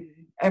 so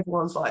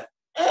everyone's like,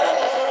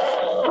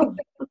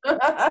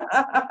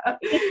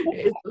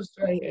 it's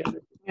frustrating.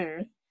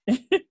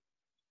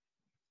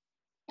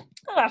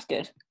 Oh, that's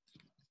good.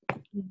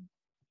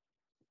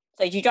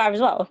 So, do you drive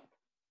as well?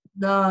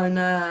 No,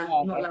 not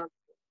allowed.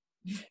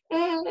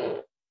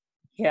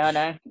 Yeah, I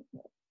know.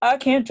 I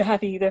can't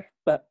drive either,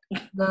 but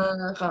no,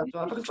 I can't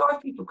drive. I can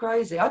drive people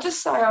crazy. I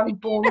just say I'm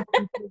born to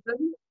be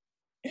driven.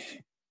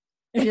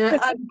 Yeah,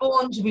 I'm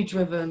born to be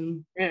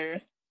driven.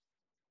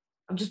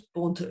 I'm just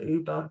born to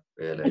Uber,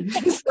 really.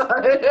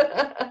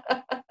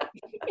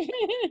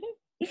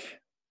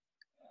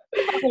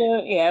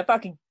 If I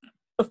could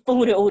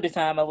afford it all the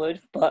time, I would.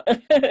 But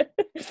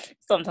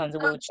sometimes I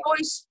will.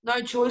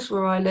 No choice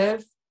where I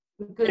live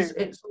because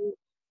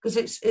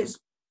it's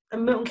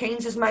and Milton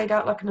Keynes is made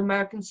out like an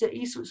American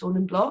city, so it's all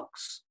in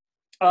blocks.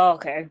 Oh,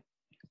 okay.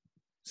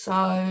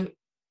 So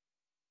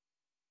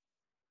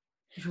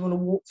if you want to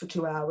walk for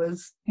 2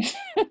 hours, you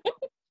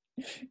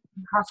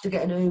have to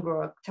get an Uber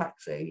or a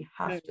taxi. You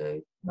have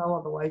to. No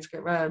other way to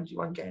get around. You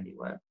won't get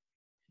anywhere.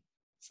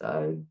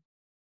 So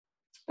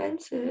it's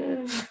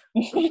expensive.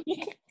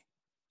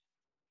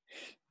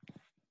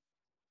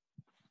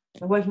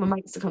 I wait for my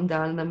mates to come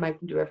down and then make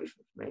them do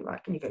everything for me.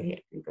 Like, can you go here?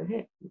 Can you go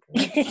here? Can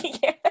you go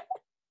here?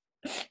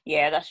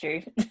 Yeah, that's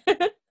true.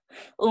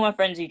 All my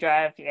friends who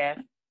drive, yeah.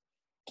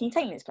 Can you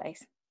take me this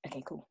place?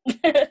 Okay, cool.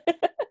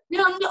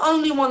 Yeah, I'm the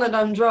only one that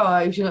don't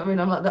drive. You know what I mean?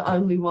 I'm like the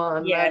only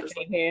one. Yeah,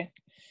 same here.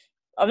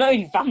 I'm the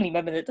only family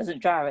member that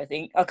doesn't drive, I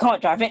think. I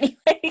can't drive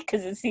anyway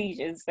because of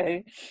seizures,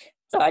 so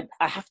I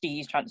have to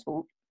use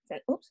transport. So,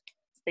 oops.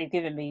 They've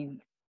given me,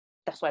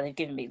 that's why they've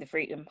given me the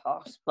freedom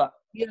pass. But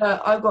yeah,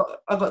 I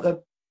got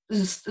the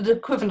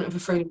equivalent of a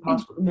freedom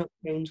pass, but the milk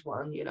means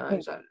one, you know,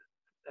 so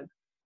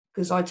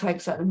because I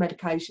take certain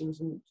medications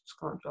and just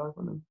can't drive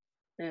on them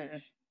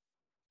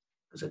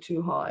because they're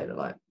too high. They're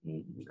like,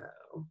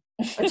 no.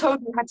 I told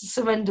them I had to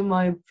surrender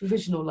my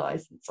provisional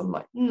license. I'm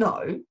like,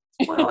 no,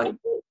 it's my ID.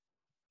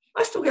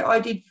 I still get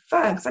ID for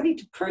fags. I need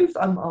to prove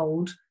that I'm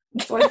old,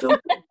 so I feel good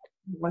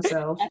with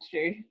myself. That's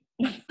true.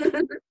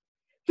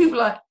 People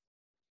are like,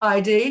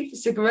 ID for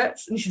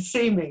cigarettes, and you should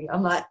see me.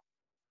 I'm like,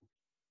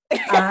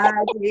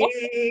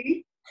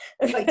 ID.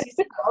 Like, do you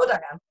see how old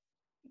I am?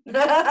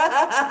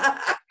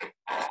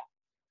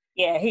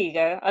 Yeah, here you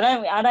go. I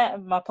don't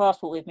have my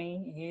passport with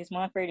me. Here's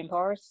my freedom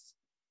pass.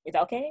 Is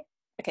that okay?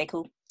 Okay,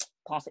 cool.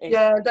 Pass it in.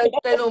 Yeah,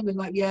 they're normally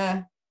like,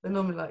 yeah. They're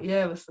normally like,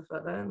 yeah, with stuff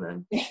like that,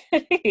 aren't they?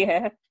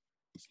 Yeah.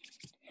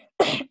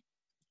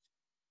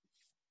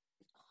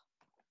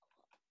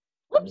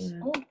 Whoops. Yeah.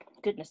 Oh,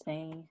 goodness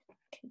me.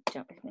 Okay,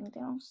 jump everything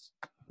else.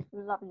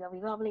 Lovely,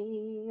 lovely,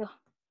 lovely.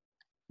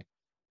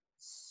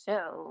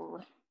 So,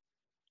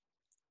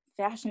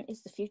 fashion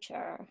is the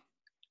future.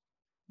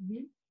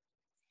 Mm-hmm.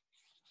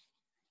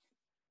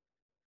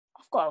 I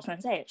forgot what I was going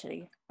to say,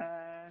 actually.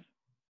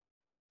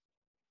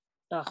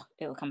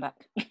 It will come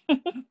back.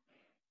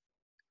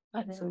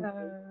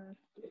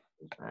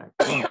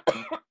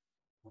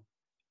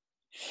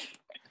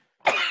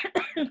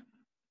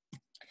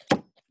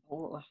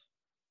 Oh,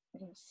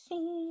 let's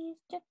see.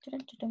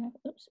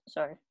 Oops,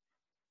 sorry.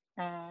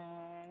 So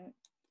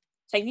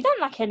have you done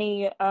like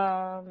any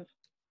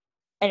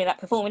like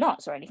performing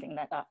arts or anything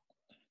like that?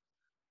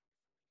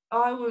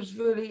 I was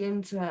really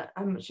into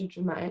amateur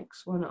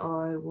dramatics when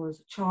I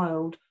was a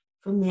child.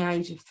 From the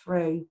age of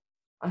 3,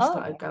 I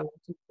started going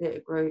to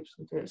theatre groups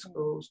and theatre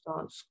schools,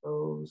 dance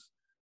schools.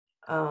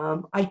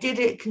 I did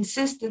it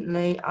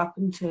consistently up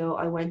until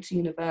I went to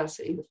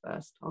university the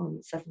first time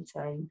at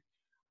 17.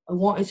 I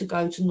wanted to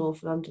go to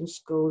North London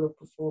School of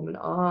Performing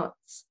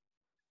Arts.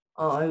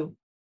 So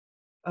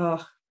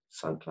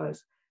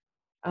close.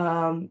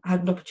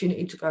 Had an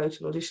opportunity to go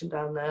to an audition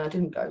down there. I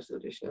didn't go to the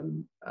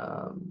audition,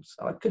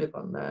 so I could have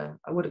gone there.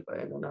 I would have got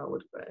in, or no, I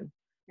would have got in.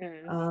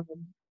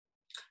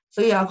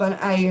 So yeah, I got an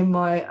A in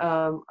my.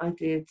 I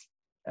did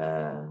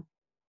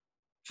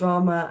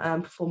drama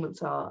and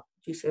performance art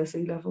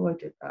GCSE level. I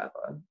did that.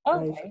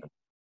 Okay.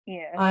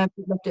 Yeah. I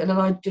loved it, and then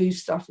I do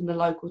stuff in the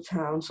local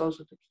town. So I was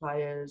with the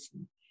players.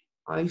 And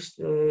I used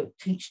to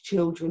teach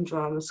children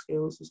drama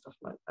skills and stuff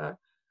like that.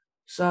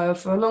 So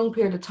for a long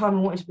period of time,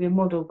 I wanted to be a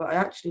model, but I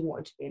actually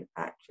wanted to be an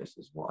actress,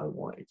 is what I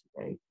wanted to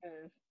be.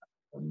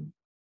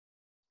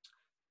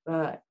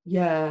 But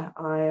yeah,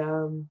 I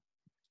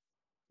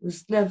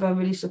was never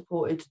really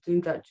supported to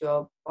do that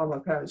job by my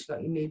parents.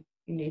 Like, you need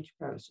your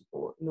parents'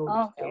 support in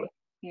order to do it.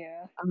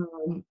 Yeah.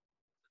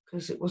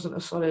 Because it wasn't a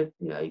solid,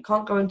 you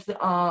can't go into the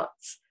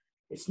arts.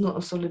 It's not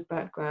a solid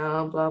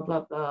background. Blah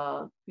blah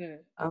blah.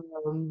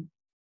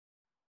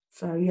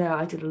 So yeah,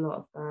 I did a lot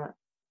of that.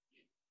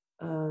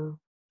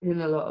 In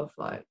a lot of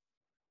like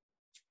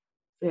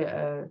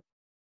theatre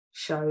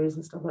shows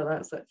and stuff like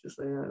that, such as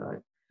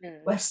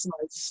West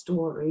Side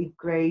Story,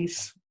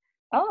 Grease.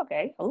 Oh,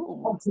 okay.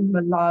 Oh.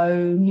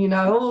 Malone,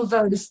 all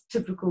those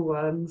typical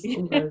ones.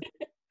 All those.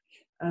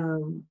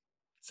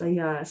 So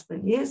yeah, I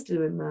spent years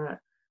doing that,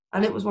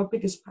 and it was my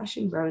biggest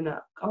passion growing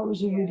up. I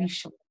was a really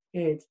shy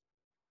kid.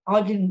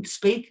 I didn't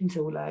speak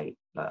until late.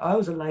 Like, I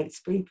was a late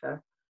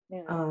speaker.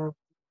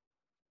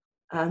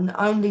 And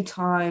the only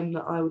time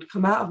that I would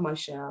come out of my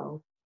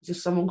shell is if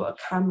someone got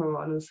a camera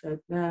on and said,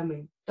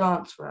 Naomi,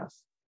 dance for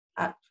us,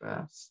 act for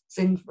us,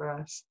 sing for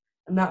us.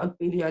 And that would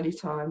be the only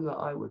time that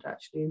I would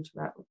actually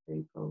interact with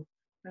people.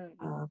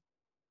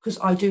 Because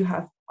I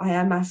have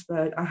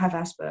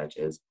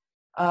Asperger's.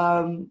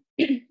 So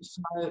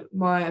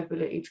my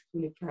ability to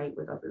communicate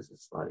with others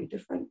is slightly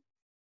different.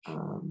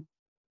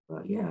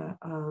 But yeah,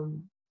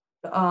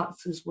 the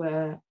arts is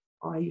where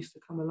I used to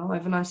come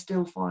alive, and I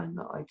still find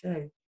that I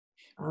do.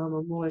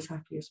 I'm always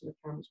happiest when the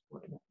camera's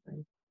pointing at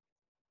me.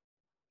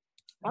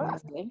 Oh,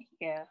 that's good.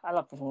 Yeah, I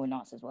love performing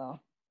arts as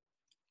well.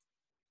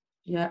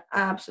 Yeah,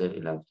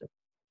 absolutely loved it.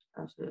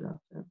 Absolutely loved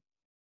it.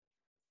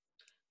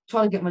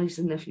 Trying to get my nieces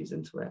and nephews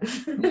into it.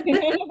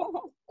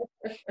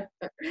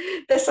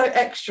 They're so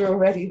extra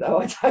already, though.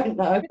 I don't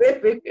know.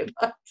 They're really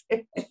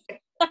like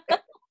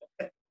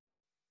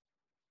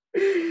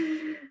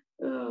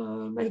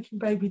making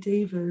baby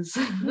divas.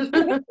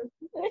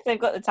 They've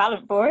got the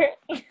talent for it.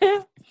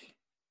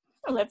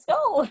 Let's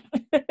go.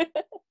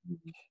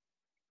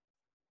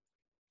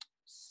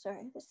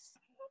 Sorry, this.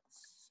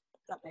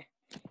 Lovely.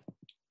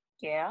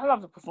 Yeah, I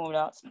love the performing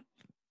arts. I'm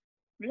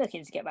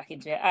looking to get back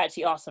into it. I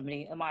actually asked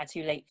somebody, am I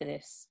too late for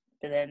this?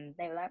 But then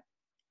they were like,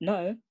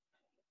 no,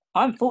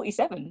 I'm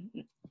 47.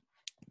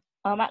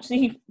 I'm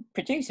actually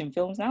producing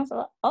films now. So I'm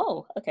like,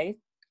 oh, okay,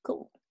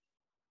 cool.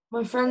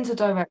 My friend's a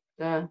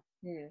director,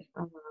 Yeah.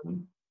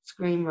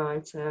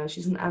 screenwriter.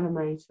 She's an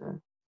animator.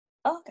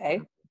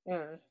 Okay.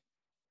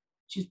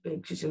 She's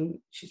big.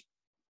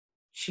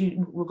 She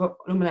got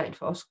nominated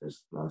for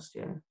Oscars last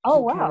year. Oh,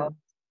 wow.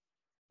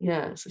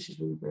 Yeah, so she's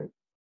really big.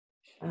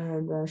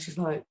 And she's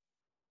like,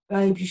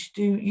 babe,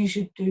 you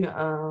should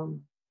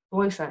do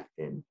voice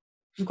acting.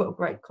 She's got a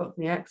great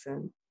Cockney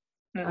accent.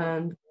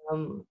 And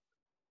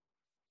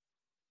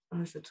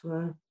I said to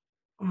her,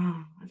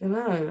 oh, I don't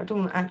know, I don't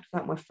want to act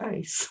without my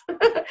face.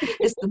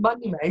 It's the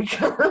money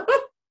maker.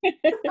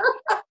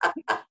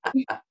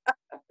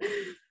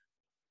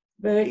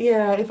 But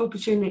yeah, if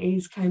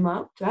opportunities came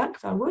up to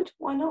act, I would.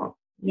 Why not?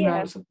 You know,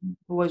 it's something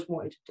I've always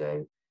wanted to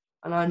do,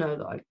 and I know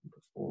that I can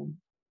perform.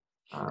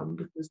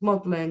 Because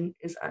modelling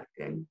is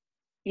acting.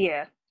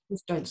 Yeah.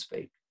 Just don't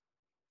speak.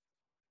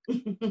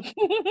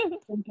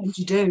 Sometimes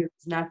you do,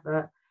 it's an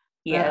advert.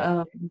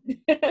 Yeah.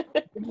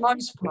 But the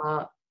most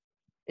part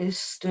is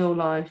still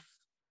life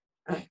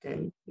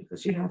acting,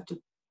 because you have to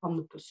become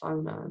the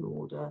persona in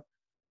order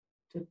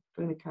to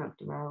bring the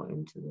character out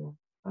into the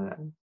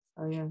photo.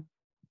 So yeah,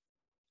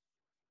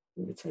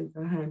 the two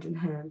go hand in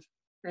hand.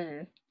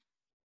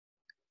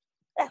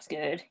 That's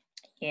good.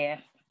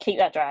 Yeah, keep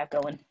that drive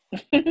going.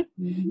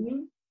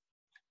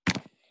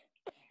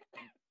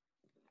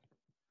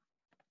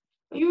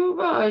 Are you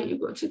alright? You've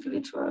got a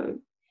tickly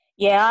throat.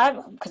 Yeah,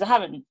 because I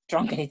haven't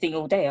drunk anything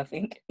all day, I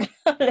think.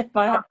 I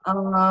left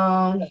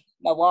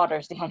my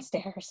water's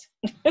downstairs.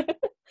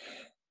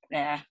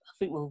 Nah, I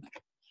think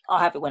I'll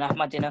have it when I have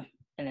my dinner,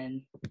 and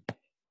then it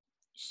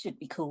should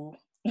be cool.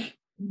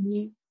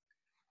 Nah,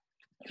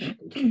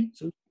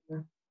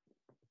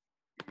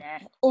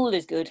 all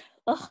is good.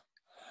 Ugh,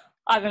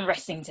 I've been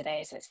resting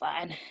today, so it's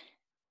fine.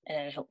 And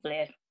then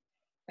hopefully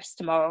rest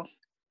tomorrow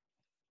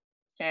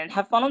and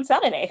have fun on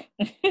Saturday.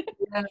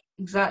 Yeah,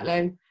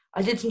 exactly.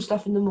 I did some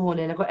stuff in the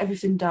morning. I got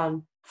everything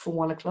done for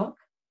 1 o'clock.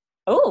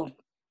 Oh,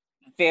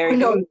 very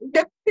good.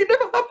 It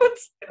never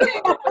happens.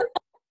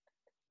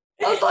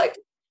 I was like,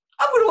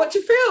 I'm going to watch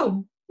a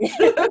film.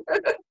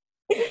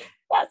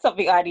 That's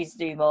something I need to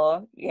do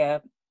more. Yeah.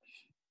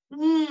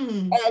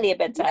 Earlier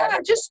bedtime. Yeah,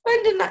 just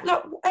spending that,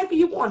 like, whatever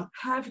you want.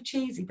 However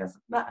cheesy,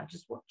 doesn't matter.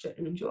 Just watch it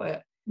and enjoy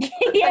it.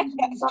 Put Yeah,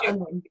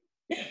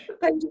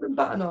 Benjamin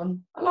Button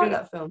on. I like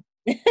that film.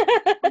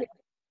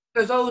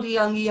 Goes oldie,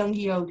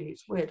 youngie, oldie.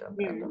 It's weird. I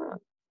don't know.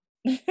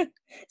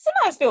 It's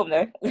a nice film,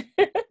 though.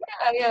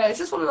 Yeah. It's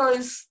just one of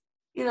those,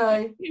 you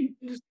know,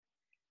 just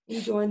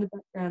enjoying the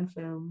background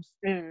films.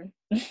 Yeah,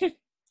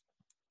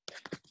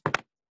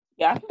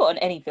 I can put on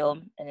any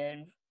film, and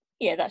then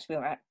yeah, that should be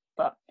alright.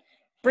 But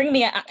bring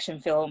me an action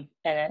film,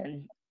 and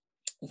then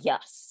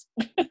yes.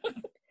 I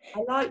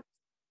like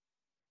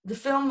the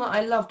film that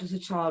I loved as a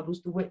child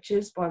was The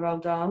Witches by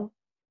Roald Dahl.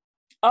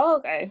 Oh,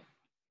 okay.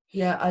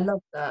 Yeah, I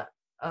loved that.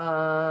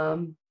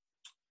 And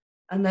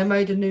they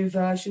made a new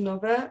version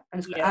of it, and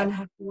it's got Anne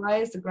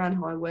Hathaway as the Grand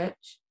High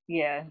Witch.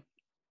 Yeah.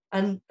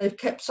 And they've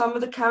kept some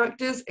of the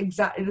characters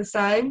exactly the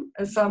same,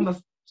 and some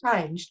have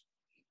changed.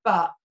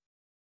 But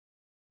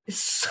it's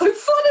so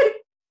funny.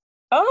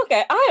 Oh,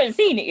 okay. I haven't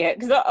seen it yet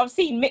because I've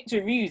seen mixed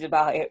reviews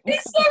about it.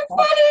 It's so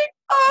funny.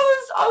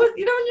 I was,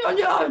 you know, when you're on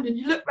your own and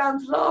you look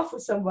round to laugh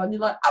with someone, you're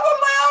like, I'm on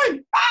my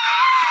own.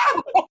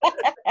 Ah!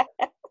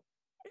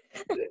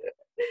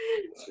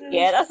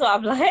 Yeah, that's what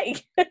I'm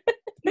like. I'm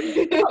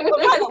like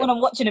that when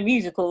I'm watching a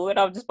musical and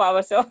I'm just by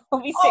myself. I'll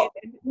be sitting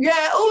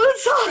yeah, all the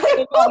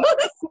time.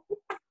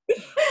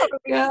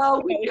 Yeah,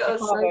 we are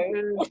so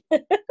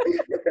good.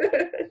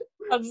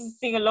 I'll just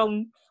sing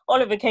along.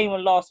 Oliver came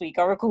on last week.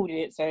 I recorded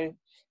it, so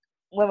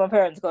when my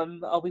parents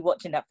come, I'll be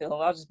watching that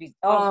film. I'll just be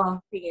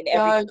singing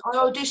everything. I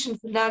auditioned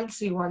for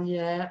Nancy one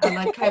year, and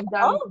I came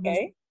down.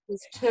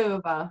 There's two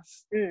of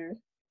us. I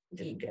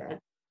didn't get it,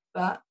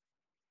 but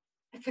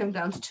I came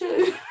down to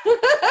two.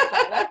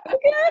 That's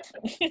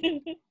still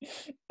good.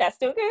 That's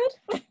still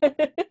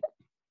good.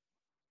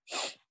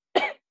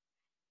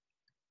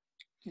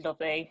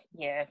 Lovely,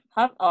 yeah.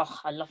 I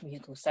love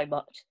musicals so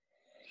much.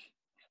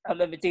 I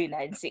remember doing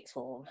that in sixth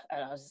form,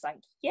 and I was just like,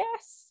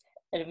 yes.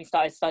 And then we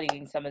started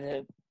studying some of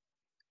the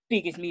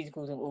biggest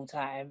musicals of all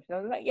time. And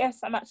I was like, yes,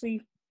 I'm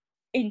actually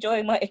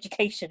enjoying my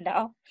education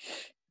now.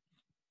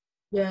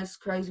 Yeah, it's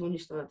crazy when you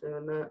start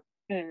doing that.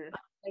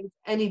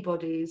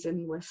 Anybody's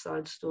in West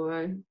Side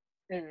Story.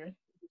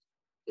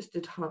 Just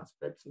did Hearts,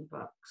 Beds and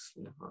Bucks.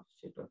 Hearts,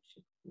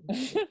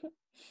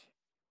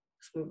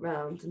 Just went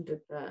round and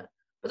did that.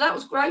 But that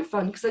was great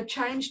fun because they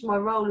changed my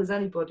role as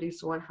anybody,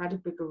 so I had a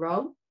bigger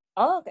role.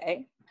 Oh,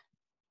 okay.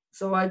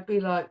 So I'd be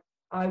like,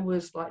 I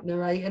was like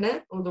narrating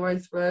it all the way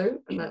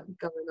through, and that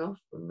going off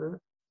from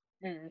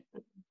that.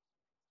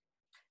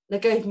 They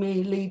gave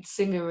me lead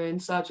singer in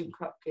Sergeant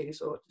Krupke,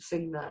 so I had to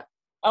sing that.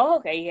 Oh,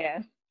 okay,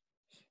 yeah.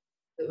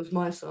 it was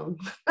my song.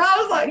 I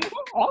was like,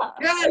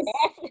 yes,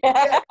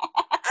 yeah.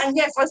 And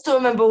yes, I still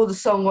remember all the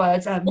song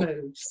words and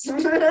moves. You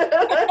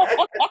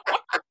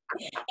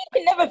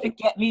can never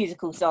forget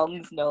musical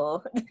songs,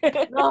 no.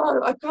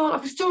 No, I can't. I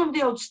can still remember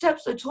the old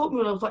steps they taught me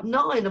when I was like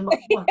 9. I'm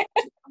like, what?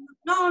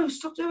 No,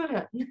 stop doing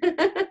it. Yeah,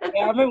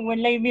 I remember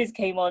when Les Mis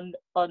came on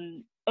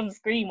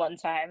screen one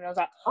time, and I was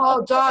like,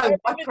 oh, don't.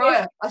 I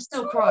cry. I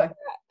still cry.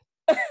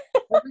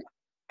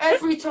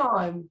 Every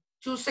time.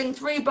 She'll sing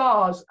 3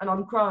 bars and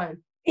I'm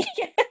crying.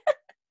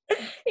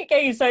 It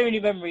gave me so many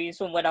memories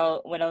from when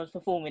I was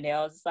performing it.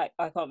 I was like,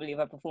 I can't believe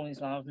I performed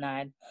this when I was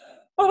 9.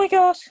 Oh my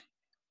gosh.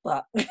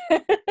 But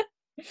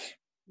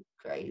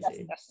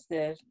Crazy. That's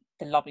the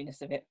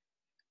loveliness of it.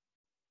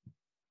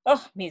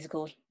 Oh,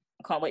 musicals.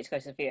 I can't wait to go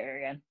to the theatre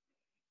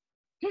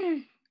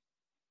again.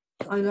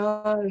 I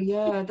know,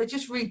 yeah. They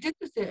just redid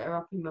the theatre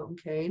up in Milton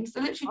Keynes. They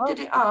literally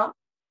did it up.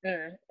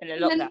 In the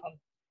lockdown.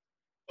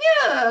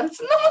 Yeah,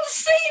 so no one's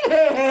seen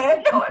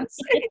it. No one's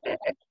seen it.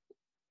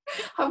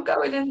 I'm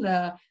going in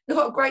there. They've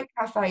got a great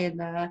cafe in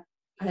there,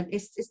 and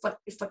it's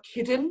like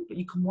hidden, but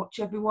you can watch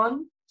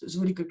everyone. So it's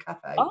a really good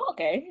cafe. Oh,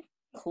 okay.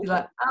 Cool. You're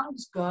like, I'm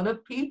just gonna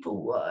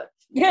people watch.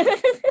 Yeah.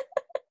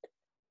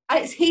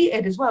 And it's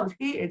heated as well. It's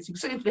heated. So you can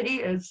sit in the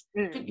heaters,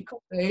 drink your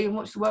coffee, and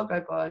watch the world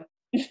go by.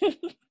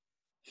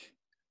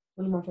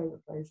 One of my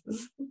favourite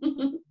places.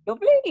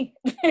 Lovely.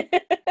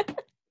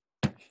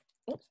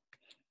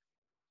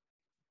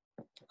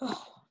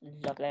 Oh,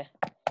 lovely.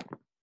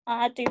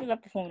 I do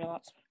love performing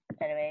arts.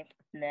 Anyway,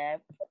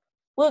 no.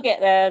 We'll get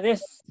there.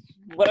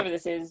 Whatever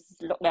this is,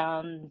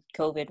 lockdown,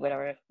 COVID,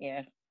 whatever,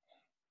 yeah.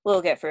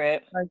 We'll get through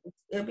it.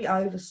 It'll be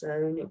over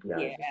soon. It'll be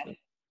over soon.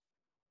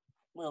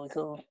 Will be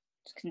cool.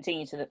 Just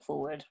continue to look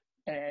forward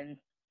and then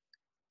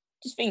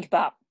just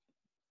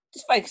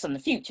focus on the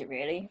future,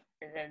 really.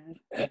 And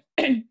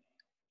then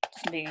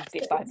just move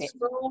bit by bit.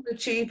 Small,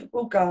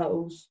 achievable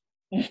goals.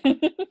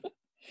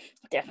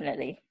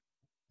 Definitely.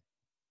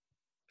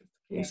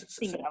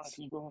 Think of other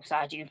people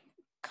beside you.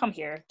 Come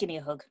here, give me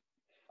a hug.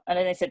 I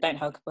know they said don't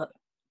hug, but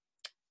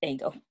there you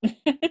go.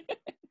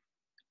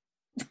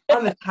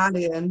 I'm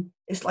Italian.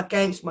 It's like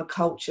against my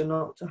culture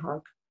not to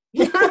hug.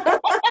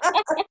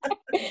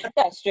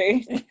 That's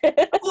true.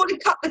 I've already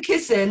cut the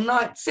kissing.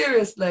 Like,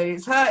 seriously,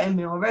 it's hurting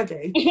me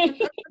already.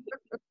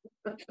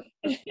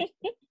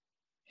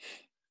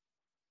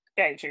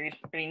 Very true.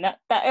 I mean,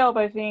 that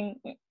elbow thing,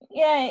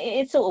 yeah,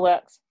 it sort of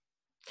works.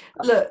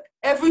 Look,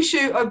 every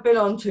shoot I've been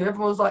on to,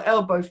 everyone's like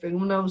elbow thing.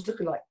 When I was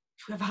looking like,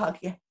 should we have a hug?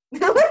 Yeah.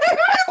 Everyone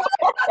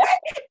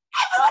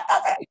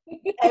does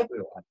it.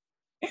 Everyone.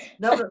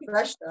 Not that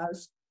Frezh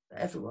does, but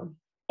everyone.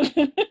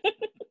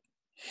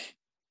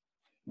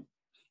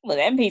 Well,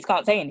 the MPs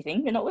can't say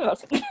anything. They're not with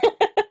us.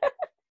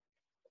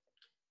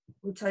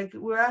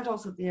 We're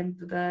adults at the end of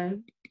the day.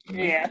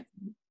 Yeah.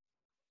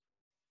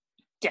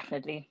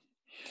 Definitely.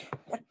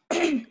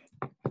 Anything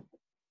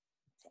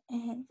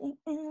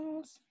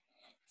else?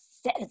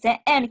 Is there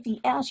anything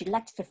else you'd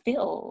like to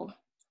fulfill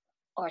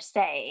or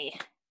say?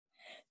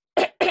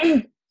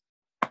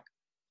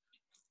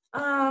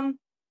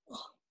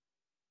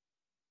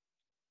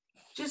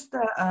 Just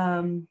that,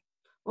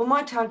 well,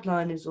 my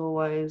tagline is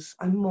always,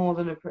 I'm more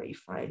than a pretty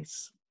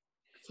face.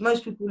 So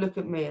most people look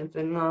at me and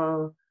think,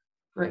 oh,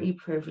 pretty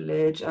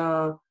privilege,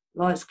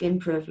 light skin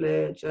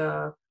privilege,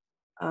 but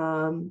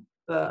I'm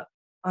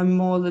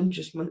more than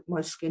just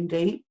my skin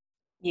deep.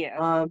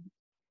 Yeah.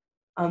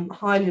 I'm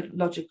highly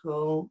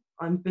logical,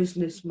 I'm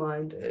business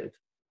minded,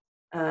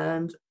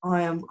 and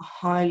I am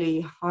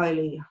highly,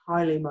 highly,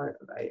 highly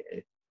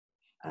motivated.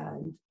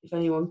 And if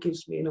anyone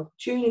gives me an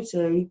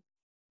opportunity,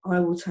 I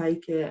will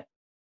take it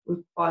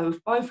with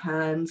both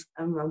hands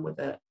and run with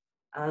it.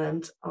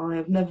 And I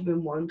have never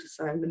been one to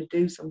say I'm going to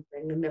do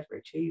something and never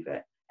achieve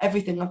it.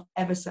 Everything I've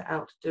ever set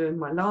out to do in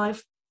my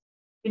life,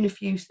 in a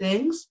few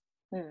things,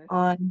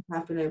 I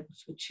have been able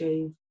to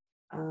achieve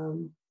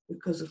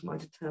because of my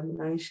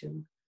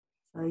determination.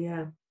 So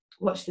yeah,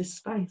 watch this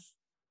space.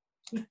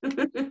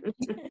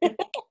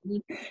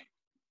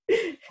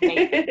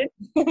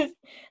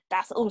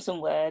 That's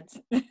awesome words.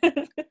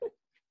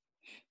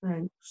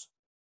 Thanks.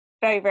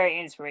 Very, very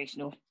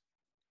inspirational.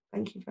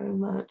 Thank you very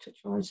much. I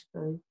try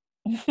to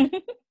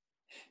be.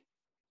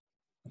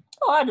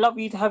 Oh, I'd love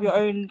you to have your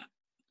own,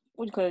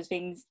 what do you call those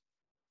things?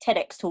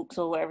 TEDx talks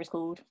or whatever it's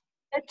called.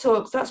 TED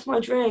Talks, that's my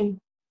dream.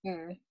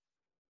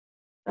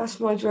 That's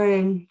my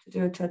dream, to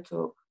do a TED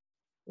Talk.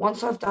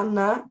 Once I've done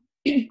that,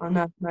 I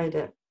know I've made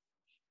it.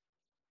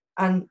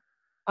 And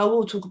I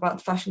will talk about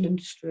the fashion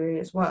industry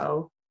as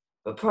well,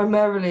 but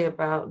primarily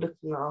about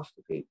looking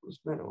after people's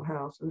mental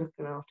health and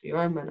looking after your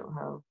own mental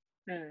health.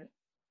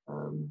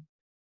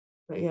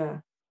 But yeah,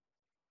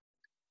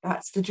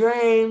 that's the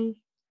dream.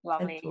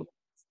 Lovely.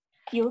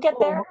 You'll get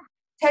there.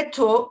 TED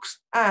Talks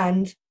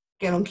and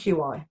get on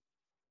QI.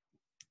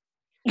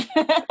 They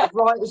have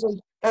writers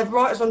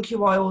on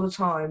QI all the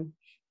time.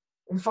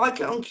 If I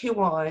get on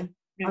QI,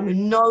 I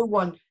mean, no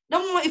one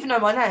might even know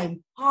my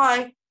name.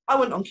 Hi, I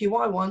went on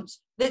QI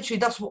once. Literally,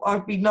 that's what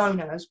I'd be known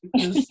as,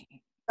 because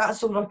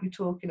that's all I'd be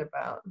talking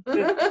about.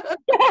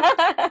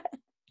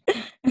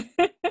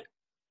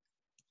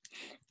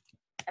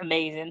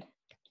 Amazing.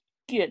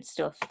 Good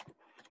stuff.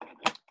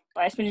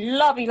 But it's been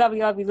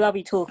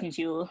lovely talking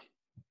to you.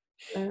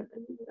 Uh,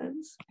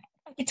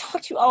 I could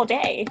talk to you all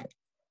day.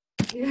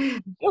 yeah.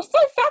 You're so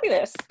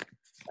fabulous.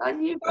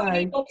 And you, I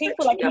need babe. more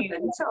people like you.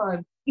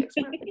 Anytime.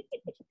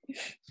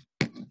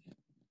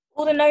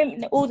 All the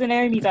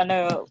Naomis I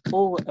know are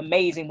all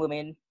amazing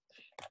women.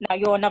 Now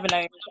you're another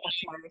Naomi on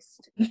my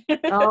list.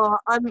 Oh,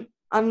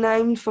 I'm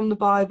named from the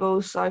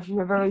Bible, so from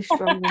a very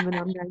strong woman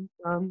I'm named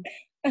from.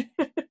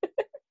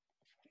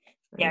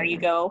 There you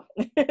go.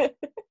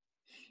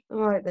 All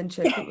right then,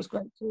 chick. It was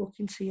great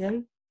talking to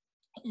you.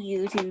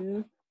 You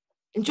too.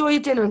 Enjoy your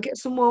dinner and get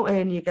some water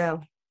in you,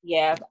 girl.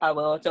 Yeah, I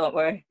will. Don't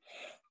worry.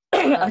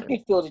 I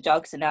can feel the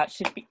jugs and that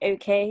should be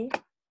okay.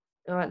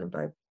 All right then,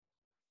 babe.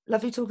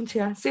 Lovely talking to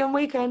you. See you on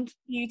weekend.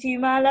 You too,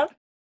 my love.